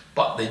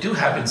 But they do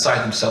have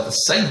inside themselves the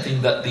same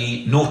thing that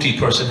the naughty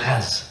person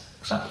has.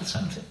 Exactly the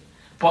same thing.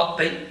 But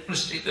they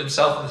restrict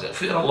themselves and say,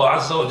 fear Allah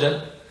Azza wa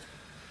Jal.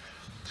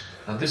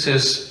 And this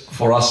is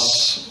for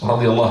us,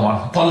 radiallahu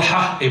anhu,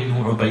 Talhah ibn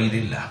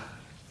Ubaydullah.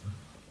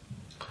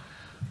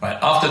 Right,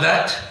 after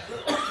that,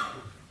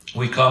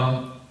 we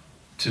come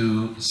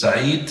to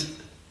Zayd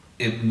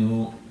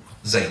ibn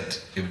Zayd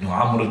ibn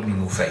Amr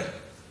ibn Nufayl.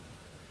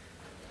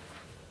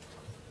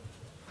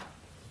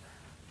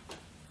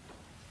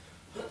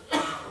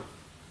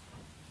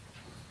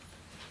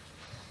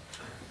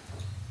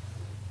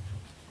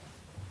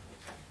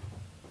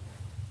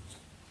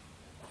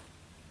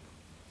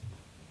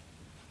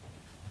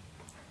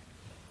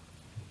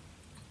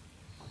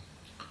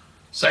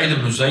 Zayd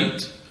ibn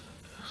Zayd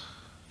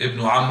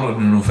ibn Amr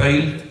ibn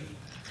Nufayl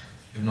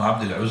ibn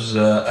Abd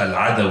al-Uzza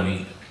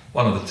al-Adawi,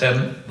 one of the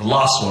 10, the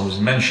last one was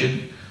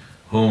mentioned,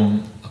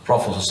 whom the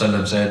Prophet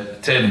ﷺ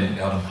said 10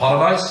 are in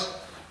paradise.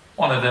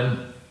 One of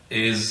them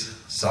is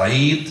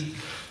Zayd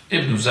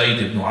ibn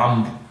Zayd ibn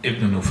Amr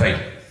ibn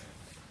Nufayl.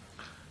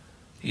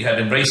 He had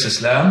embraced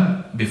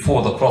Islam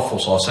before the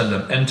Prophet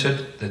ﷺ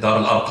entered the Dar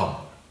al-Arqam.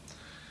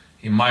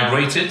 He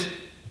migrated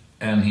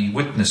and he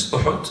witnessed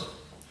Uhud,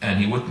 and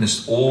he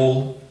witnessed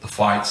all the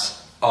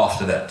fights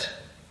after that.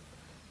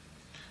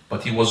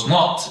 But he was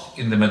not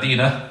in the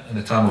Medina in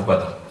the time of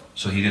Badr,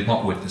 so he did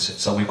not witness it.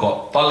 So we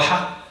got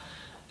Talhah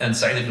and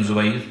Sa'id ibn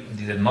Zubayr, and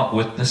he did not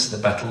witness the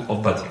battle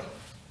of Badr.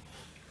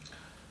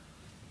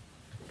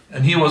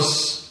 And he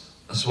was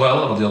as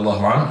well,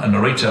 radiallahu anhu, a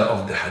narrator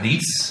of the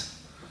hadiths.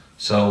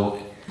 So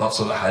lots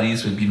of the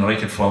hadiths will be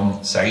narrated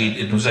from Sa'id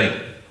ibn Zayd.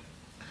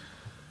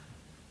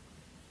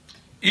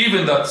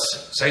 Even that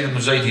Sa'id ibn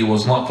Zayd, he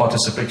was not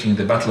participating in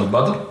the battle of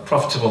Badr,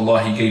 Prophet of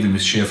Allah, he gave him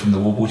his share from the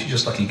war booty,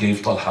 just like he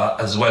gave Talha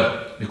as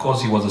well.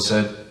 Because he was, as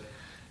I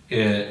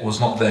said, was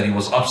not there, he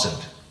was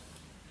absent.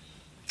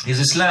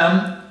 His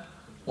Islam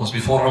was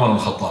before Umar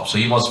al-Khattab, so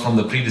he was from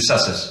the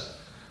predecessors,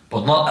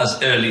 but not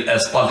as early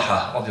as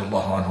Talha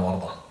radiallahu anhu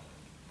warda.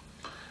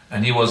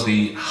 And he was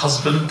the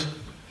husband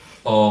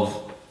of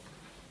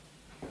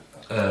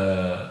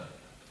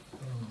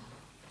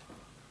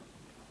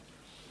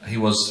he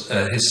was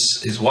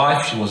his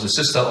wife, she was the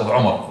sister of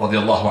Umar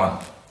radiallahu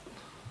anhu.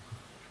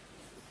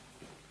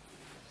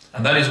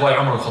 And that is why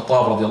Umar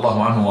al-Khattab radiallahu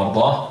anhu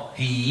warda,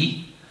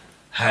 he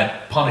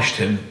had punished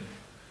him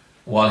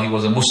while he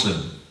was a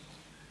Muslim.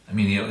 I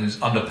mean, he was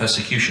under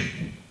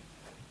persecution.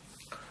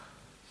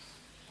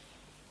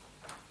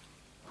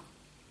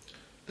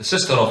 The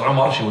sister of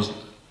Umar, she was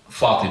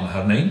Fatima,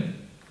 her name,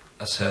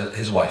 as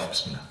his wife.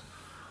 Bismillah.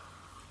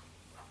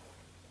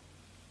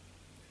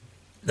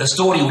 The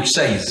story which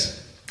says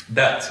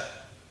that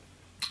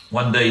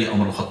one day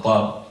Umar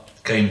al-Khattab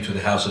came to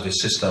the house of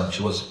his sister, and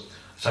she was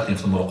reciting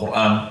from the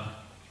Quran,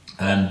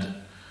 and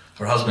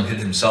her husband hid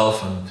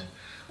himself, and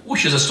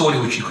which is a story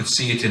which you could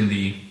see it in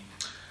the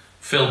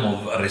film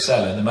of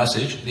Risala, the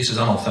message. This is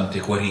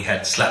unauthentic, where he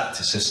had slapped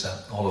his sister.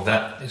 All of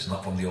that is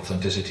not from the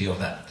authenticity of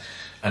that.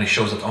 And it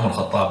shows that Umar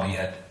al-Khattab, he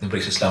had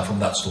embraced Islam from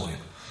that story.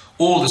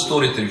 All the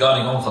stories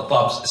regarding Umar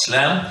al-Khattab's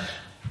Islam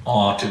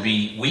are to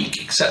be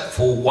weak, except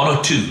for one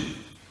or two.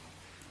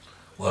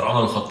 Where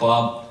Umar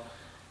al-Khattab,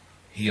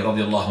 he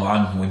radiallahu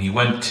anhu, when he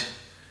went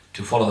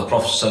to follow the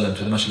Prophet ﷺ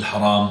to the Masjid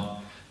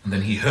al-Haram, and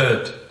then he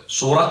heard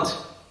Surah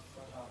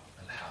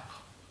al-Haqqa.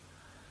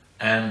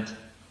 And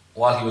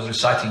while he was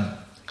reciting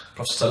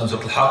Prophet ﷺ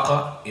Surah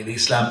al-Haqqa, the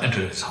Islam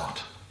entered his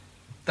heart.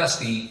 That's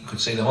the, you could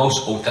say, the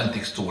most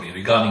authentic story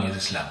regarding his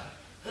Islam.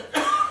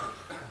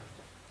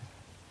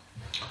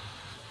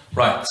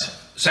 Right,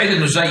 Sa'id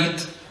ibn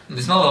Zayd,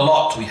 there's not a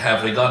lot we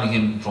have regarding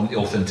him from the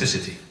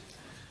authenticity.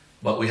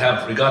 But we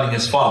have regarding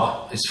his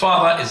father. His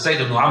father is Zayd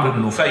ibn Amr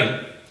ibn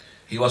Nufayl.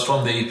 He was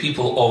from the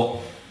people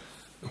of,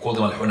 we call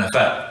them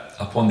al-Hunafa,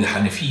 upon the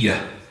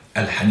Hanifiyah,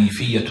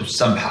 al-Hanifiyah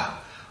to-Samha,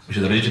 which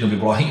is the religion of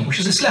Ibrahim, which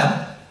is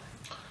Islam.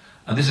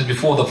 And this is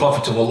before the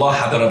Prophet of Allah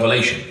had the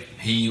revelation.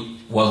 He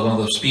was one of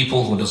those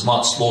people who does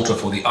not slaughter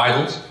for the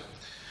idols,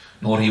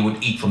 nor he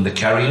would eat from the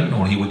carrion,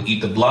 nor he would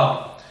eat the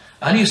blood.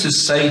 And he used to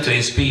say to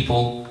his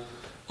people,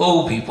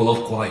 O people of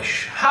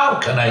Quraysh, how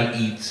can I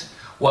eat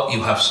what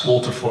you have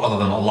slaughtered for other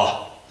than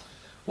Allah?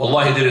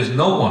 Wallahi, there is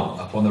no one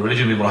upon the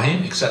religion of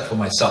Ibrahim except for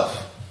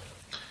myself.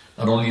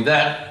 Not only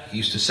that, he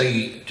used to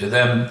say to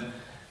them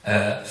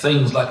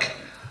things like,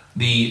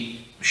 the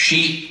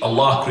sheep,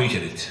 Allah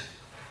created it,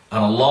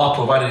 and Allah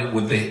provided it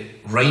with the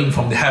rain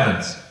from the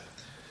heavens,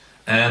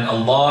 and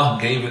Allah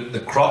gave it the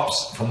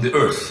crops from the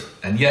earth,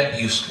 and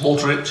yet you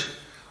slaughter it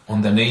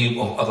on the name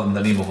of other than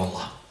the name of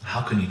Allah.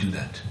 How can you do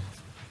that?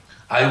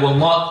 I will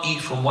not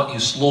eat from what you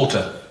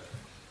slaughter,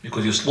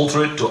 because you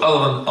slaughter it to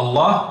other than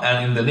Allah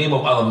and in the name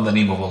of other than the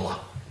name of Allah.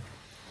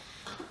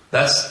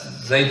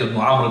 That's Zayd ibn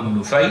Amr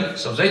ibn Nufayl.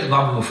 So Zayd ibn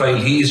Amr ibn Nufayl,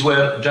 he is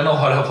where Jannah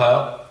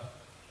al-Hafar,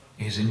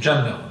 he is in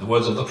Jannah, the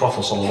words of the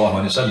Prophet sallallahu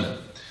alaihi wasallam.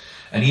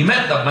 And he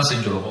met that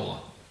messenger of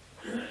Allah.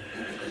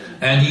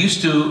 And he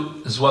used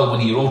to, as well,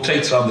 when he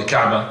rotates around the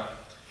Kaaba,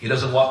 he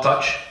doesn't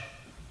touch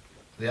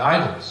the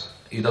idols.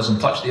 He doesn't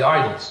touch the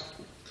idols.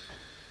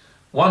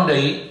 One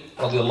day,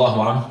 radiallahu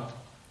anhu,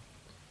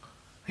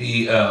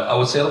 I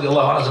would say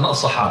radiallahu anhu is not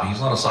a Sahabi.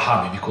 He's not a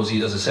Sahabi because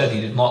he, as I said, he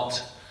did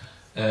not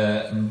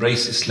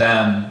embrace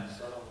Islam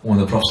when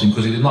the Prophet,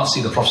 because he did not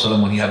see the Prophet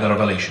when he had the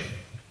revelation.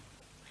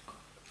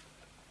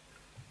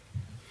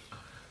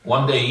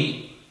 One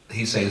day,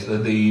 he says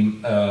that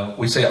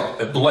we say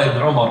Ubaydullah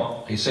ibn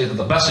Umar, he said that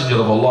the Messenger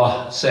of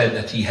Allah said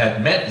that he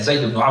had met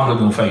Zayd ibn Amr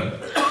ibn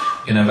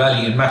Nufayl in a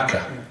valley in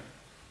Mecca,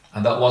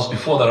 and that was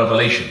before the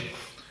revelation.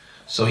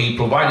 So he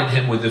provided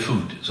him with the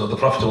food. So the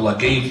Prophet of Allah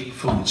gave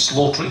food,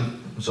 slaughtering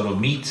sort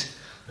of meat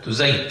to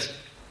Zayd,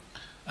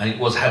 and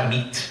it had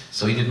meat,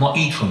 so he did not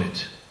eat from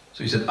it.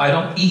 So he said, I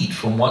don't eat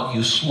from what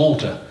you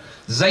slaughter.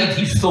 Zayd,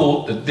 he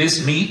thought that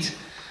this meat,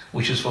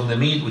 which is from the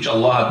meat which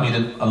Allah had made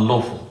it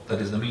unlawful,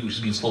 that is the meat which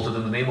has been slaughtered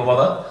in the name of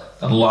other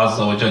than Allah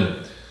Azza wa Jal.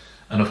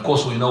 And of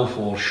course we know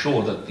for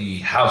sure that the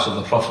house of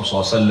the Prophet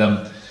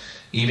ﷺ,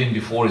 even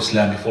before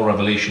Islam, before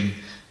revelation,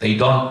 they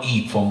don't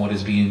eat from what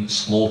is being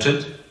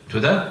slaughtered to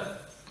them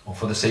or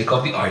for the sake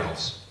of the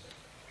idols.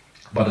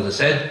 But as I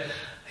said,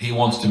 he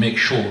wants to make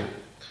sure,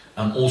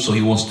 and also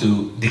he wants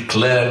to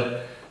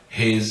declare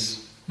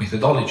his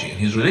methodology and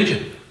his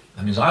religion.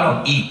 That means I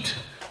don't eat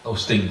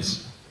those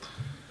things.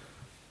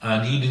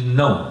 And he didn't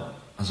know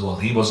as well.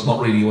 He was not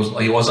really,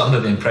 he was under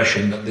the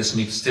impression that this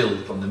meat still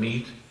from the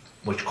meat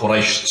which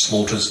Quraysh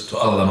slaughters to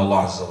other than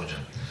Allah Azza wa Jal.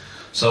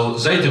 So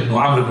Zayd ibn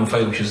Amr ibn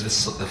Nufayl, which is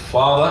the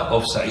father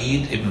of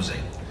Sa'id ibn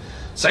Zayd.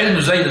 Sa'id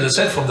ibn Zayd, as I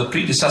said, from the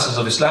predecessors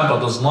of Islam,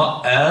 but was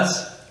not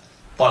as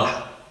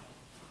Talhah.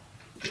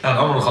 And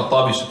Umar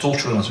al-Khattab used to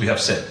torture him, as we have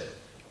said.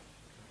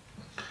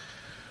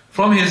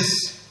 From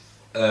his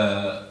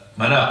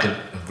manaqib,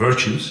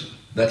 virtues,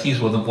 that he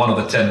is one of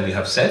the 10 we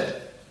have said.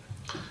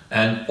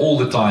 And all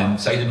the time,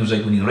 Sa'id ibn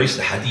Zayd, when he raised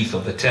the hadith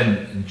of the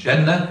 10 in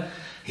Jannah,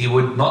 he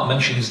would not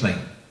mention his name.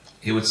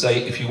 He would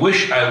say, if you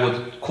wish, I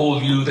would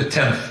call you the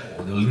 10th,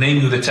 or they will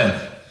name you the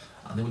 10th.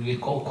 And they would get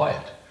called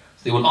quiet.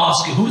 They would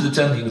ask him, who's the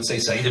 10th? He would say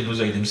Sa'id ibn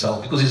Zayd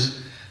himself, because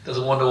he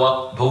doesn't want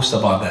to boast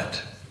about that.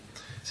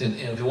 He said,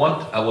 if you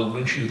want, I will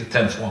mention you the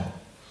 10th one.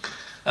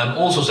 And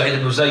also Sa'id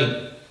ibn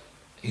Zayd,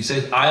 he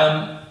said, I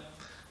am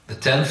the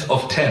 10th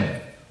of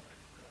 10.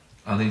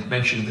 And he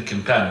mentioned the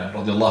companion,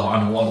 radiallahu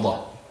anhu wa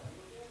ardah.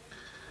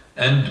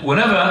 And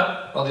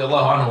whenever,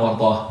 radiallahu anhu wa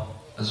ardah,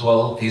 as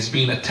well, he's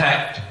been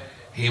attacked,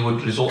 he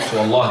would resort to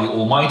Allah the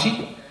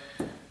Almighty,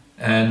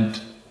 and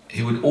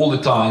he would all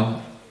the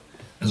time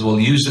as well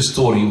use the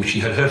story which he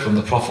had heard from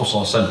the Prophet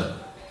ﷺ.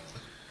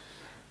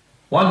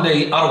 One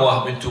day,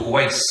 Arwah bint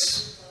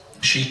Uwais,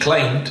 she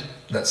claimed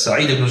that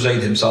Sa'id ibn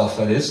Zayd himself,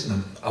 that is,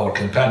 our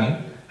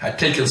companion, had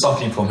taken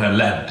something from her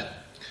land.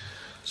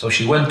 So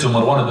she went to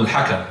Marwan ibn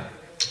al-Hakam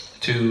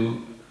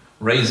to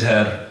raise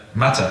her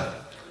matter.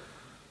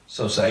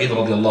 So Sa'id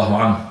radiallahu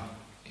anhu,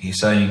 he's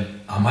saying,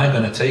 am I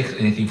going to take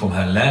anything from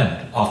her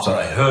land after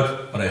I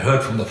heard what I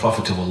heard from the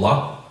Prophet of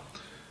Allah?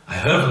 I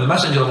heard from the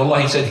Messenger of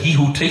Allah, he said, he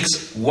who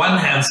takes one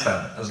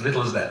handspan, as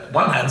little as that,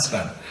 one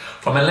handspan,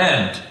 from a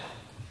land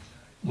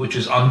which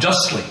is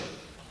unjustly,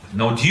 with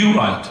no due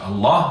right,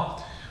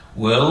 Allah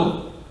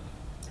will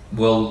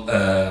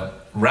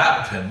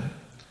wrap him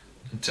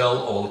until,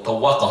 or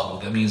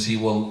tawaqahu, that means he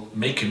will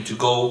make him to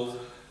go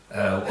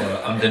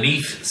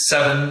underneath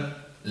 7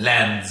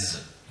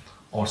 lands,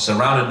 or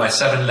surrounded by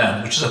 7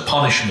 lands, which is a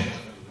punishment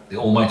the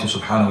Almighty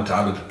subhanahu wa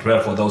ta'ala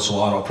prepare for those who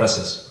are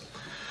oppressors.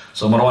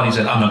 So Marwan, he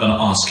said, I'm not going to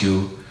ask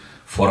you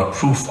for a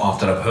proof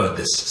after I've heard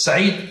this.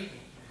 Sa'id,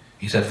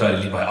 he said,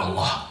 verily by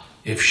Allah,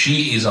 if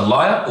she is a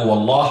liar, O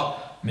Allah,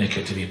 make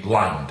her to be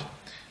blind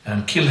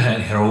and kill her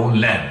in her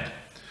own land.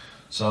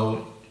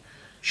 So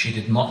she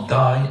did not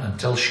die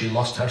until she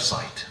lost her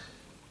sight.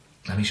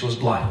 I mean, she was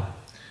blind.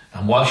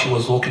 And while she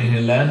was walking in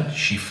her land,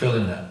 she fell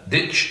in a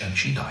ditch and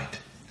she died.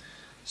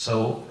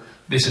 So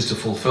this is to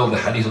fulfill the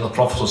hadith of the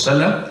Prophet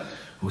ﷺ,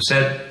 who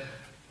said,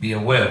 be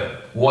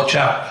aware, watch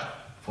out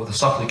for the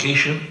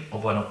supplication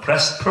of an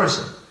oppressed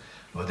person,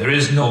 but there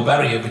is no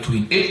barrier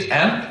between it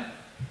and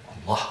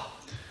Allah.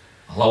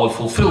 Allah will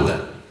fulfill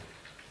that.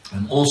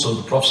 And also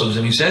the Prophet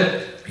ﷺ, he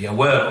said, be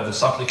aware of the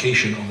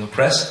supplication of the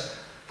oppressed,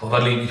 for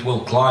verily it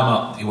will climb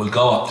up, it will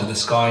go up to the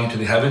sky, to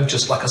the heaven,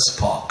 just like a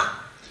spark.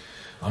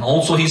 And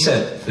also he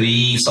said,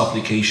 3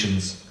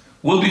 supplications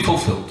will be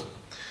fulfilled.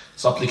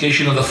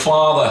 Supplication of the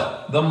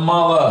father, the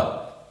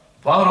mother,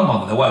 father or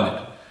mother, the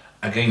walid,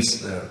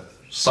 against their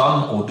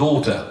son or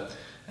daughter,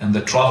 and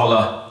the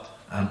traveler,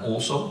 and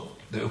also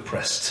the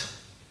oppressed.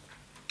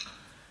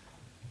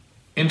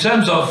 In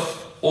terms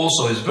of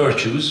also his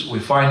virtues, we're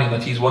finding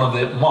that he's one of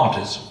the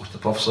martyrs, which the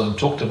Prophet ﷺ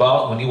talked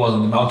about when he was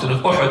on the mountain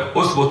of Uhud.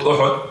 Uthbut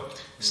Uhud,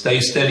 stay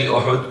steady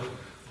Uhud,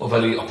 for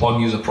verily upon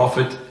you the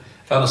Prophet,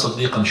 and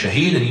Siddiqan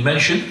Shaheed, and he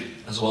mentioned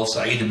as well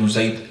Sa'id ibn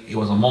Zayd, he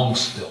was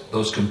amongst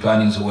those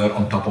companions who were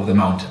on top of the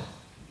mountain.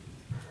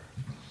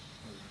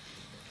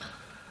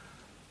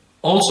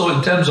 Also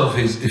in terms of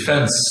his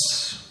defense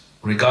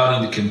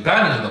regarding the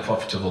companions of the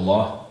Prophet of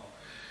Allah,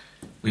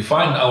 we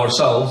find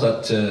ourselves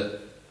that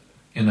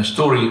in a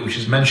story which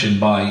is mentioned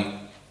by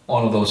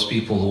one of those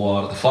people who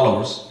are the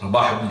followers,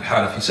 Rabah ibn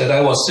al-Harith, he said,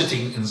 I was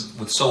sitting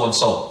with so and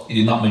so, he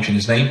did not mention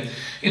his name,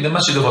 in the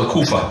masjid of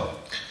Al-Kufa,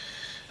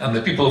 and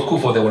the people of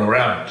Kufa, they were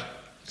around.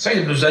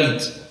 Sayyid ibn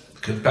Zayd,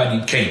 the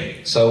companion,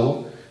 came,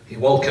 so he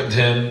welcomed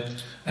him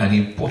and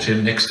he put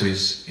him next to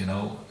his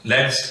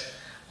legs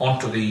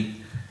onto the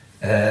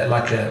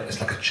it's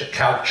like a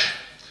couch,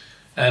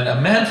 and a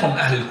man from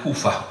Ahl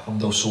Kufa, from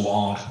those who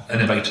are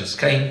innovators,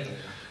 came,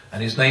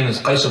 and his name is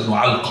Qais ibn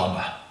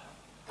Alqamah.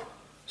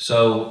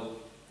 So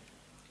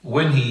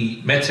when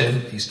he met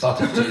him, he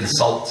started to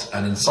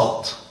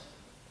insult.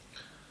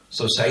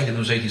 So Sa'id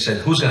ibn Zayd, he said,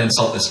 who's going to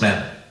insult this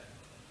man?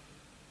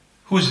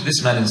 Who's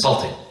this man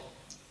insulting?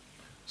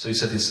 So he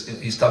said,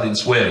 he started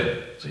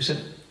swearing. So he said,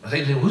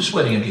 who's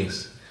swearing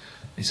against?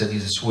 He said,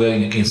 he's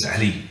swearing against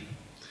Ali.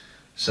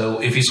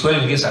 So if he's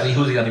swearing against Ali,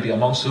 who's he going to be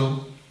amongst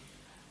whom?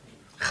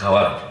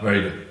 Khawarij.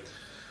 Very good.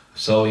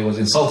 So he was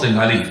insulting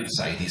Ali.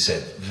 Said, he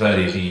said,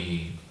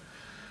 verily,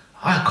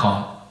 I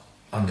can't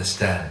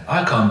understand,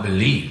 I can't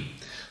believe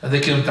that the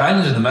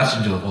companions of the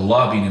Messenger of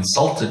Allah being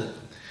insulted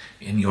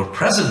in your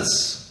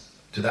presence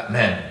to that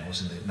man who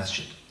was in the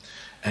masjid,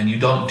 and you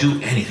don't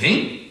do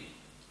anything,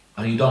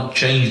 and you don't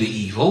change the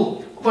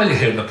evil. Well, you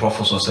hear the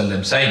Prophet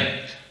ﷺ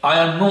saying, I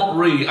am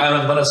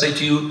going to say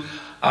to you,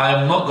 I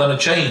am not going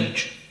to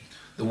change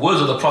the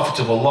words of the Prophet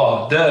of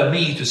Allah. Dare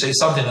me to say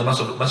something the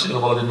Messenger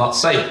of Allah did not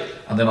say,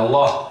 and then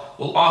Allah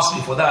will ask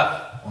me for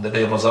that on the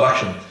day of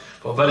resurrection.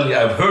 For verily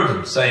I have heard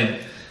him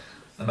saying,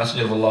 the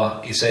Messenger of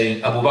Allah is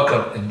saying, Abu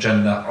Bakr in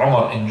Jannah,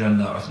 Umar in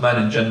Jannah,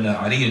 Uthman in Jannah,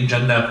 Ali in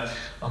Jannah,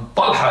 and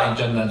Talhah in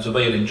Jannah, and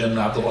Zubayr in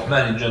Jannah, Abdul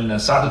Rahman in Jannah,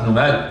 Sa'd ibn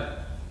Malik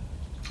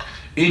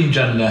in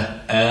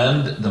Jannah,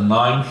 and the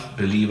 9th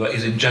believer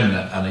is in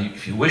Jannah. And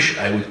if you wish,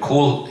 I would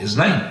call his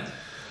name.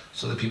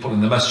 So the people in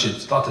the masjid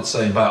started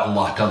saying, by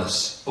Allah, tell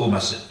us,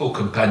 O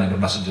companion of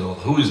Messenger of Allah,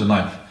 who is the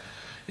 9th?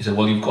 He said,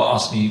 well, you've got to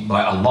ask me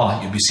by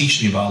Allah, you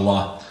beseech me by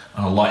Allah,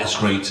 and Allah is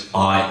great,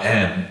 I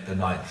am the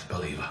 9th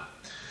believer.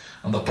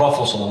 And the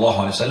Prophet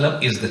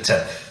ﷺ is the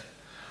 10th.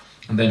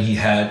 And then he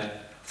had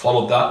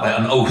followed that by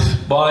an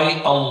oath,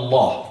 by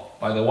Allah,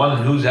 by the one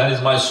in whose hand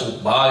is my soul,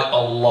 by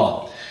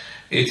Allah.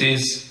 It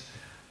is,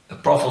 the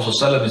Prophet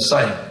ﷺ is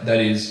saying, that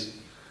is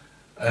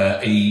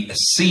a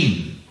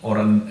scene or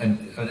an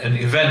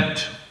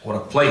event or a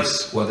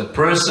place where the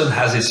person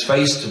has his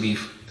face to be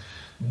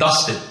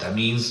dusted. That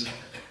means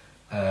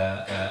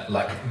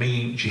like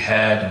me,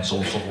 jihad and so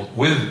on and so forth.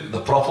 With the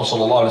Prophet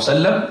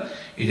ﷺ,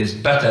 it is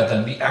better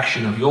than the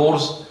action of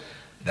yours,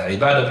 the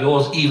ibadah of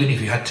yours, even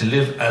if you had to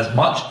live as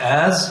much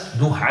as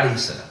Nuh alayhi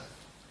salam.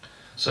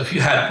 So if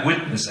you had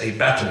witnessed a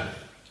battle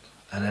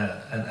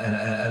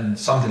and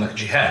something like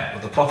jihad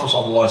with the Prophet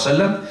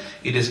ﷺ,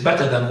 it is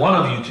better than one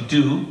of you to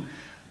do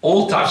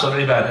all types of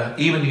ibadah,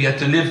 even if you had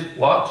to live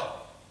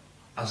what?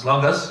 As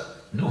long as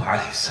Nuh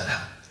alayhi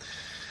salam.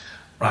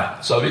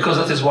 Right, so because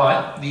that is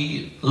why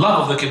the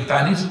love of the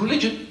companions is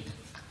religion.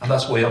 And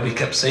that's why we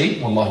kept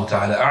saying, Wallahu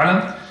ta'ala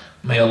a'lam,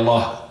 may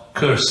Allah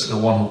curse the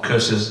one who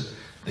curses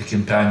the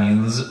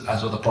companions,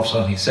 as what the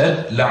Prophet he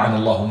said, لَعَنَ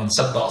اللَّهُ مَنْ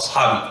سَبَّ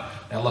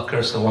أَصْحَابِي. May Allah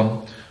curse the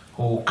one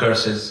who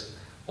curses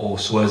or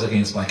swears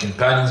against my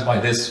companions.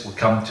 By this we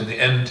come to the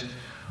end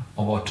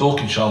of our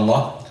talk,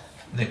 inshallah.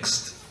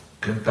 Next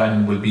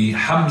companion will be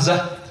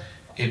Hamza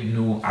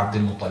ibn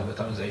Abdul Muttalib. What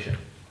time is it?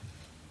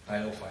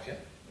 9:05, yeah?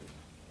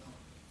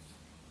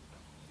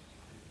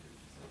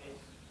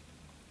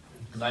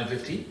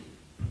 9:50?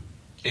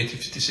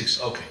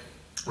 8:56, okay.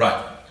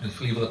 Right, we'll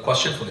leave the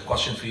question for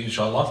you,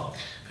 inshallah.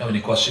 If you have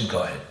any question,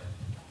 go ahead.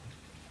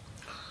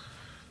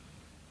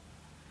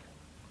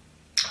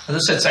 As I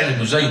said, Sa'id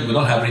ibn Zayd, we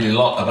don't have really a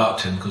lot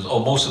about him because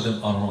most of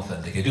them are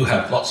unauthentic. I do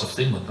have lots of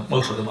things, but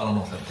most of them are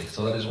unauthentic.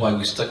 So that is why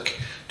we stick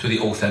to the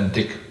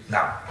authentic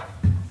now.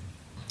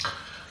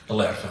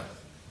 Allah yarfah.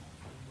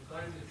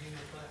 Regarding the dream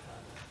of Talhah,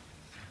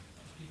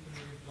 people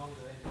maybe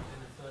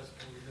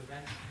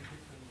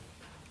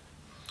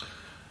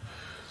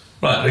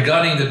Right,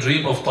 regarding the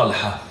dream of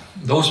Talhah,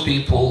 those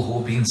people who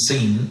have been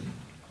seen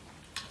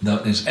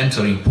that is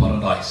entering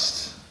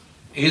paradise,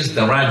 is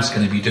the ranks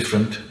going to be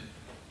different?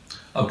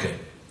 Okay,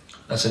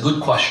 that's a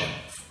good question.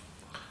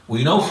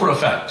 We know for a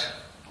fact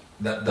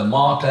that the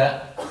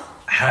martyr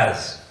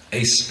has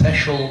a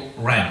special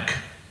rank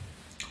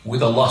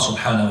with Allah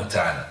subhanahu wa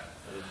ta'ala.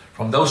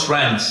 From those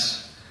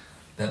ranks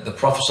that the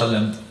Prophet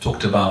ﷺ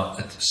talked about,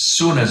 that as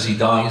soon as he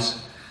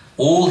dies,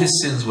 all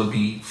his sins will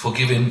be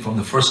forgiven from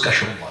the first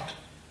gush of blood.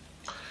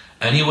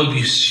 And he will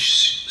be,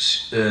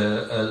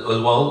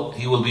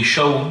 he will be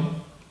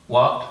shown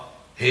what?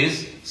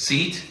 His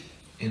seat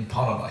in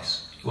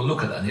paradise. He will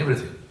look at that and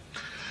everything.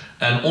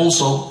 And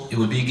also, he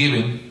will be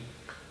given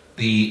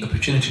the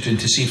opportunity to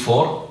intercede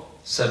for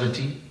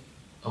 70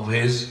 of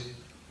his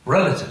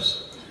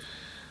relatives.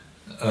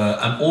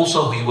 And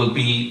also, he will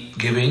be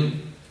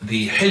giving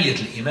the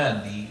Hilyat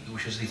al-Iman,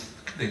 which is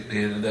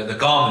the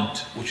garment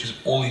which is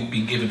only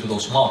being given to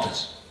those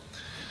martyrs.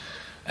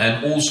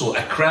 And also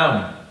a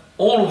crown.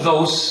 All of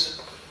those,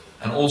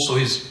 and also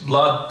his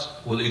blood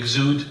will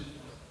exude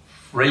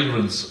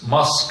fragrance,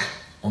 musk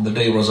on the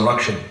day of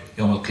resurrection,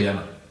 Yawm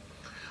al-Qiyamah.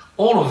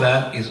 All of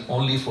that is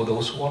only for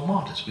those who are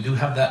martyrs. We do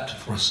have that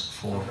for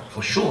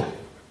sure.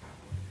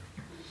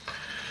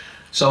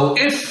 So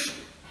if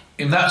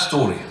in that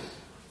story,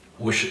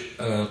 which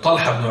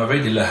Talhah ibn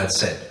Ubaydullah had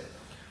said,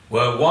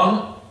 where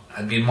one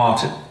had been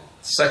martyred,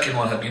 the second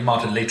one had been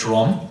martyred later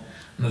on,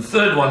 and the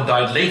third one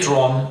died later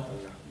on,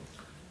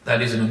 that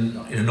is in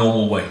a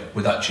normal way,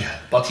 without jihad.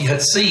 But he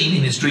had seen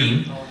in his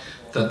dream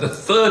that the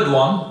third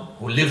one,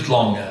 who lived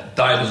longer,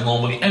 died as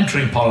normally,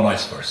 entering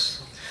paradise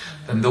first.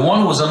 Then the one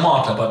who was a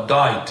martyr but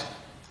died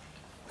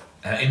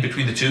in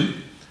between the two,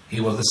 he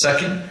was the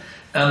second.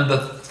 And the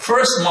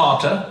first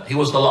martyr, he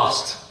was the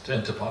last to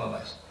enter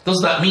paradise.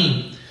 Does that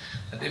mean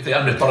that if they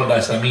enter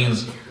paradise, that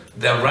means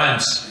their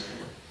ranks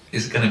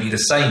is going to be the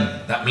same?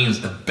 That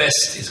means the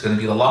best is going to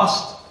be the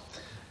last?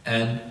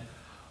 And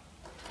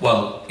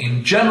well,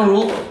 in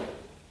general,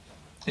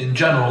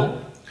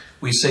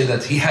 we say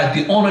that he had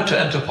the honor to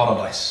enter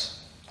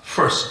paradise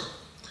first.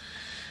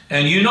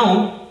 And you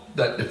know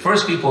that the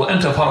first people who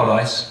enter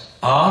paradise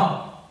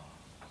are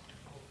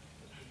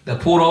the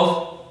poor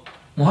of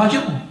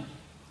Muhajirun.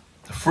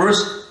 The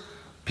first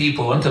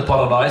people who enter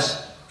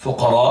paradise,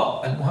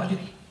 Fuqara and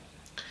Muhajirin.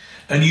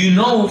 And you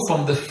know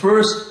from the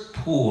first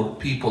poor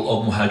people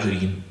of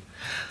Muhajirin,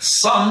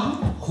 some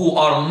who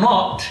are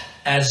not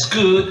as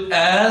good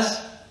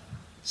as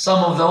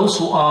some of those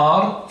who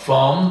are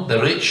from the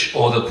rich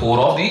or the poor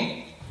of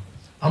the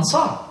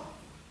Ansar.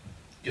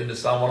 Do you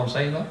understand what I'm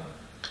saying now?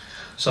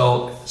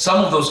 So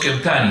some of those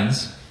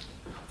companions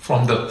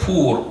from the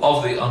poor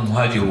of the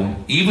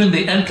Muhajirun, even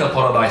they enter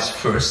paradise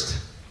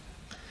first,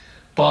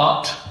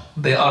 but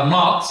they are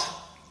not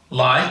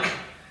like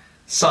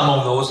some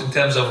of those in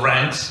terms of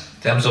ranks,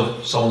 in terms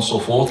of so on and so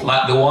forth,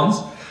 like the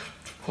ones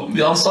from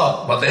the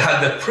Ansar. But they had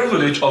the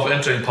privilege of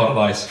entering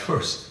paradise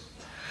first.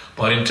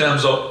 But in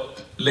terms of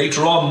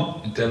later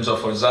on, in terms of,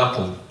 for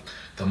example,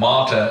 the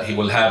martyr, he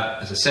will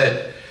have, as I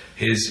said,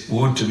 his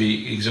wound to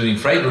be exuding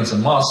fragrance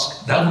and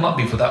musk. That will not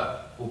be for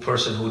that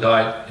person who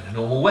died in a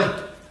normal way.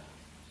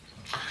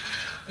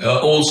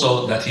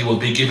 Also, that he will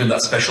be given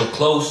that special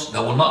clothes.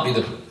 That will not be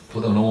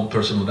for the normal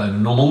person who died in a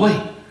normal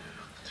way.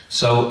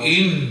 So,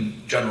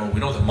 in general, we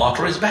know the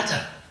martyr is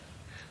better.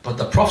 But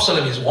the Prophet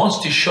ﷺ wants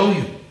to show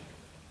you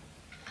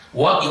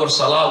what your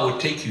salah would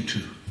take you to,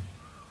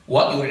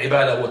 what your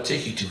ibadah would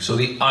take you to. So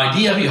the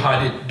idea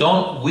behind it,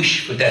 don't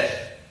wish for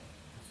death.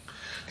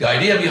 The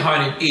idea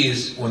behind it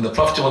is, when the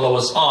Prophet of Allah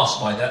was asked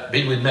by that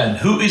Bedouin man,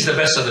 who is the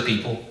best of the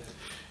people?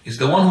 Is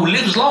the one who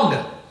lives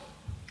longer,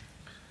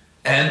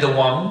 and the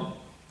one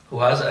who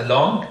has a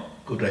long,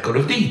 good record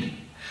of deed.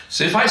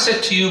 So if I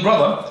said to you,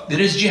 brother, there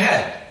is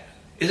jihad,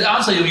 is the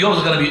answer yours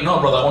is going to be, no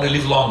brother, I want to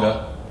live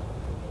longer.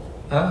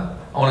 I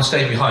want to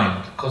stay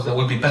behind, because that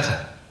will be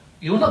better.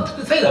 You will not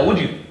say that, would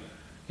you?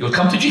 You will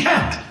come to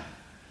jihad.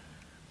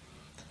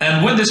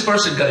 And when this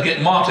person is going to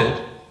get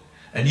martyred,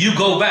 and you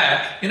go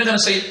back, you're not going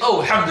to say,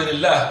 oh,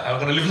 alhamdulillah, I'm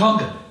going to live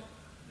longer.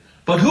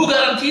 But who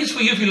guarantees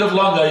for you if you live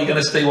longer, you're going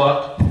to stay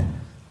what?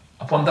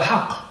 Upon the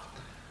haqq.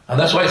 And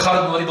that's why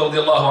Khalid ibn Walid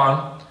radiallahu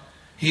anhu,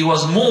 he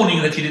was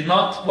mourning that he did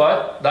not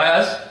what?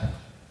 Die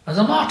as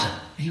a martyr.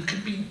 He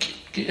could be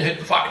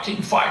fighting,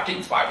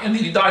 and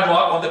then he died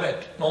what? On the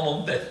bed,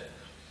 normal death.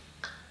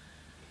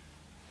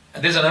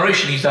 And there's a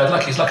narration, he's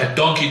like a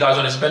donkey dies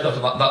on his bed. That's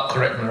not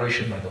correct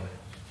narration, by the way.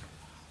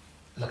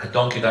 Like a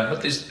donkey died,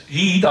 but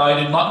he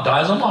died, did not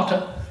die as a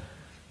martyr,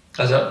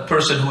 as a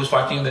person who was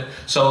fighting.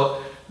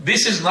 So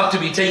this is not to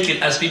be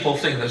taken as people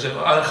think. They say,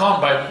 I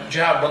can't buy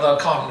jihad, brother,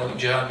 I can't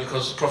jihad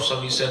because the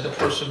Prophet said the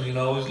person, who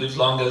lives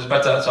longer is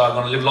better, so I'm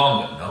going to live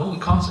longer. No, we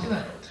can't say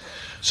that.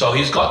 So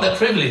he's got the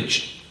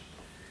privilege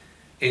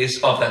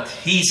is of that.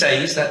 He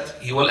says that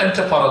he will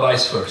enter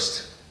paradise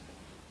first.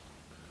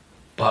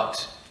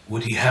 But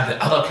would he have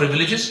the other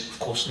privileges? Of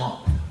course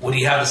not. Would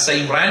he have the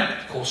same rank?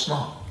 Of course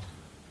not.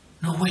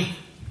 No way.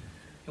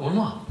 It will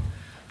not.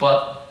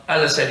 But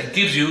As I said, it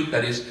gives you,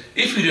 that is,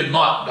 if you did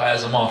not die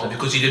as a martyr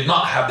because you did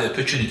not have the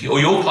opportunity, or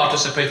you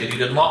participated, you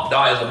did not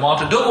die as a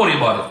martyr, don't worry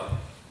about it.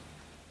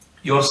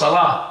 Your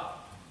salah.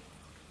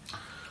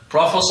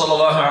 Prophet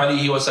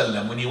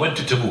ﷺ, when he went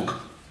to Tabuk,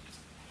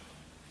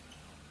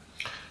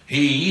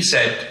 he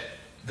said,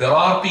 there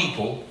are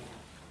people,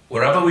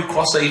 wherever we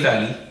cross a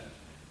valley,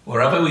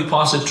 wherever we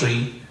pass a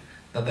tree,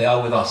 that they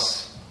are with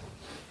us.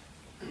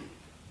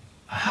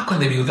 How can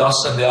they be with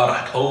us and they are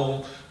at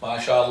home,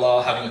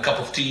 mashallah, having a cup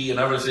of tea and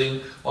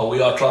everything, while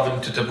we are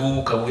traveling to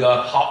Tabuk and we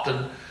are hot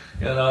and,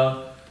 you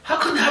know, how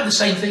can they have the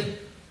same thing?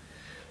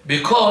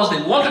 Because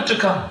they wanted to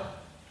come.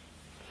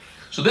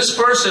 So this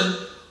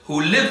person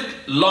who lived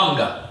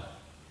longer,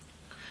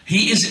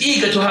 he is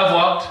eager to have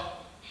what?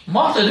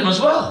 Martyrdom as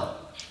well.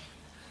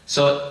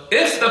 So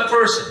if the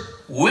person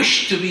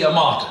wished to be a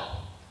martyr,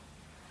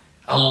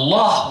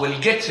 Allah will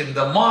get him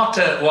the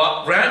martyr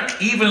rank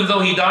even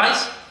though he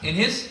dies in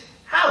his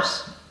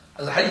house.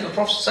 As the hadith of the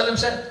Prophet ﷺ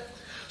said.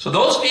 So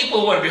those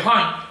people who were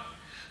behind,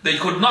 they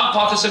could not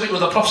participate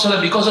with the Prophet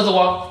ﷺ because of the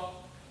what?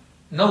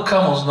 No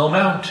camels, no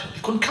mount.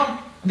 They couldn't come.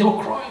 They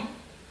were crying.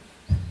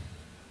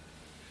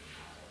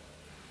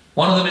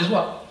 One of them is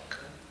what?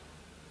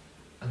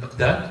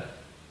 Al-Miqdad,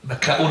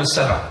 Baka'un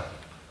al-Sab'a.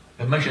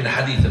 I mentioned a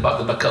hadith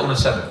about the Baka'un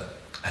al-Sab'a.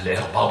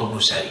 Al-Irbad ibn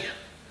Sariyah.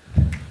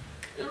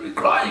 They were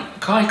crying. He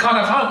can't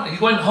have home. He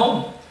went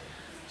home.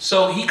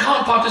 So he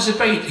can't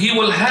participate. He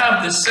will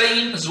have the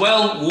same as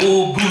well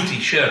war booty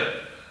share,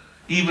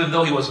 even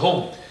though he was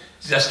home.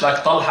 Just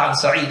like Talhah and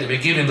Zayd, they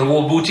were given the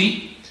war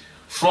booty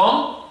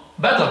from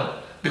Badr,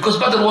 because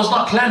Badr was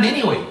not planned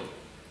anyway.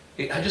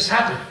 It had just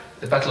happened,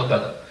 the Battle of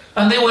Badr.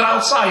 And they were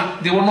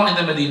outside, they were not in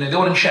the Medina, they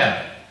were in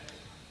Sham.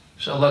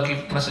 So Allah,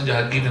 Messenger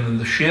had given them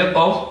the share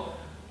of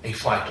a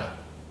fighter.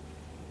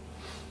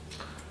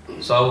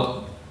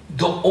 So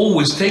don't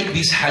always take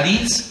these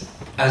hadiths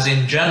as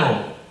in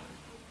general.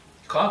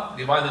 Can't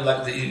divide them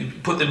like you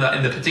put them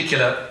in the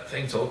particular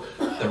thing. So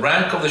the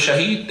rank of the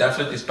shaheed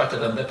definitely is better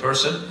than the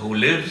person who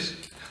lives,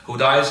 who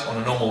dies on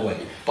a normal way.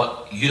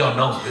 But you don't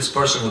know, this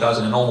person who dies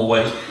in a normal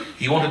way,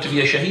 he wanted to be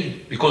a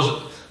shaheed, because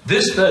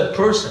this third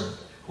person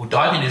who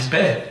died in his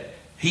bed,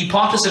 he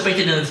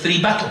participated in the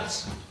 3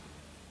 battles,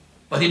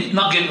 but he did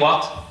not get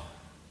what?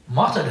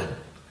 Martyrdom.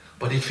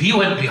 But if he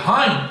went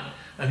behind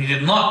and he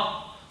did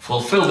not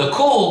fulfill the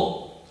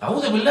call,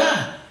 a'udhu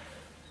billah,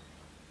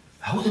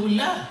 a'udhu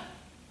billah.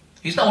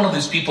 He's not one of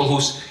these people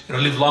who's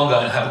live longer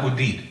and have a good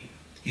deed.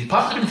 He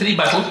participated in 3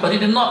 battles, but he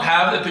did not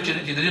have the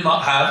opportunity, he did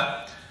not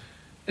have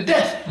the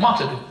death,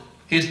 martyrdom.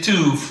 His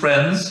 2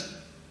 friends,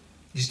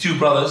 his 2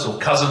 brothers or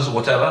cousins or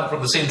whatever,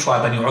 from the same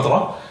tribe, Bani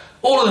Udra,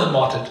 all of them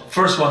martyred.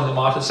 First one the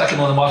martyr, second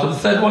one the martyr, the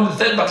third one, the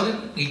third battle,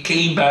 he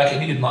came back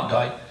and he did not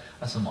die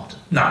as a martyr.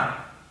 Now,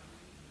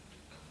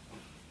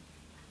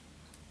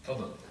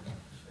 further.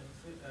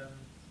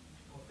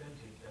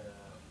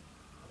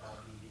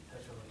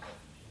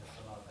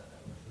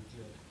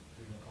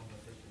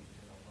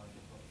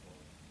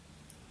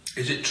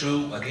 Is it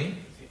true again?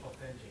 Is it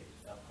authentic?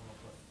 I've come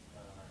across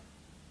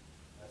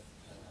a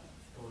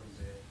story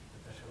where the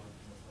Tashahhud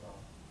in the Salah,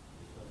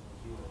 which was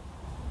revealed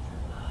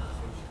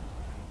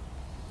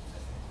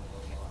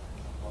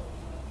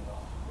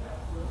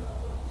during the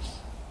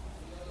conversation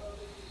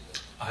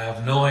between I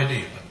have no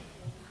idea, but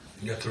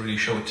you have to really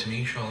show it to me,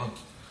 inshallah.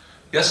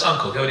 Yes,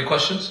 uncle, do you have any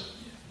questions?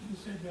 You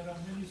said there are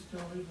many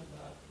stories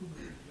about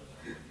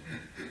Ubaydullah.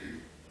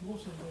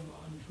 Most of them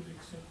are untrue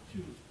except 2.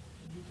 Can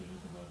you tell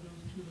us about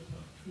those 2 that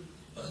are true?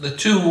 The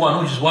 2,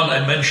 one, which is one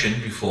I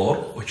mentioned before,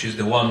 which is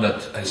the one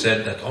that I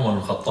said that Umar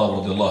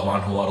al-Khattab radiallahu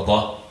anhu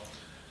ardah,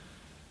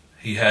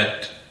 he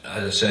had,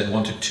 as I said,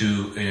 wanted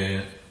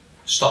to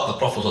stop the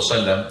Prophet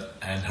ﷺ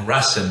and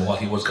harass him while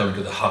he was going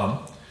to the Haram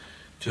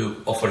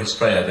to offer his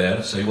prayer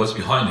there. So he was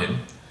behind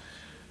him,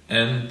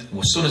 and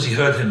as soon as he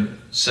heard him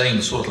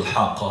saying Surah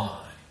Al-Haqqa,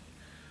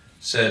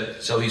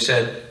 he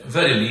said,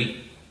 verily,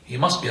 he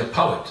must be a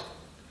poet.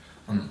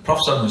 And the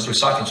Prophet ﷺ was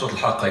reciting Surah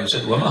Al-Haqqa, he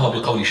said, وَمَا هُوَ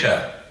بِقَوْلِ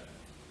شَاعِرٍ.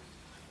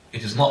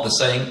 It is not the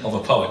saying of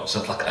a poet.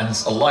 So like, and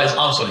Allah is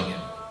answering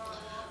him.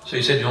 So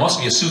he said, you must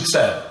be a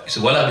soothsayer. He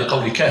said, وَلَا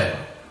بِقَوْلِ كَاهِنٍ.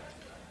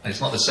 And it's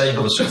not the saying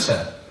of a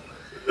soothsayer.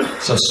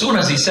 So as soon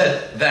as he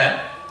said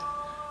that,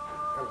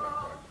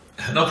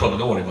 no problem,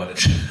 don't worry about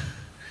it.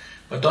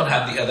 But don't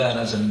have the adhan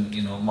as in,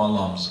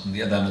 malams, and the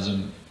adhan as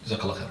in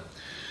jazakallah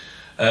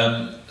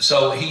khair.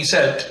 So he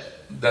said,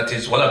 that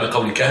is, وَلَا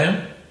بِقَوْلِ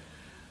كَاهِنٍ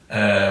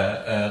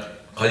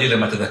قَلِيلًا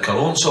مَا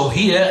تَذَكَّرُونَ. So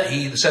here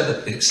he said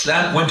that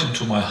Islam went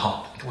into my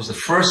heart. It was the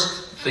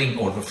first thing,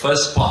 or the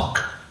first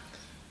spark,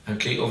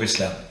 okay, of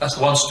Islam. That's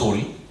one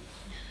story.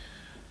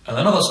 And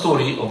another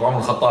story of Umar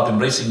al-Khattab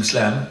embracing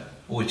Islam,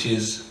 which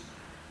is,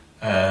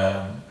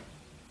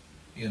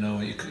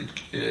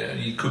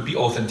 it could be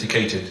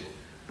authenticated,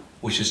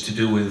 which is to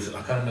do with,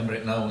 I can't remember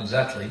it now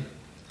exactly.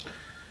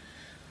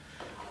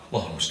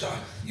 Allahu musta'an.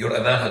 Your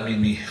adhan had made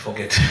me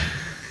forget.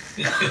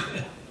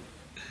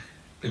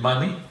 Remind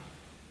me?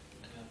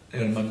 You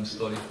remember the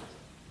story?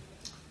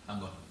 I'm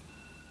gone.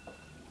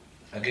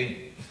 Again.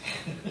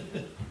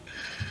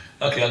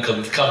 Okay,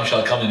 Uncle, come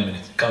inshallah, come in a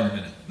minute. Come in a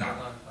minute. Now.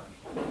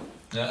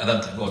 Yeah,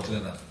 adhan time, go on to the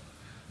adhan.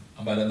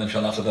 And by then,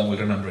 inshallah, after that, we'll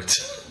remember it.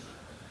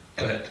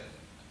 Go ahead.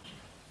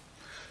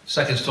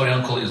 Second story,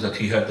 Uncle, is that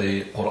he heard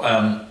the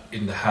Quran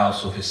in the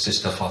house of his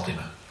sister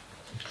Fatima.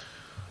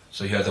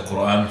 So he heard the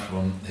Quran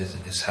from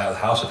his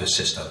house of his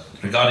sister.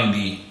 Regarding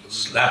the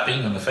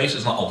slapping on the face,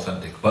 is not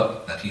authentic,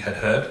 but that he had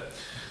heard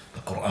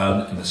the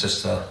Quran in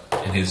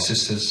his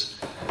sister's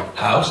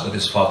house, that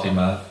is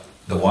Fatima,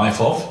 the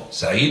wife of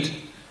Zayd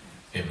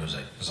ibn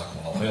Zayd. جزاكم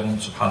الله خيرا.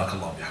 سبحانك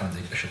اللهم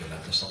وبحمدك أشهد أن لا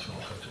إله إلا أنت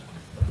أستغفرك.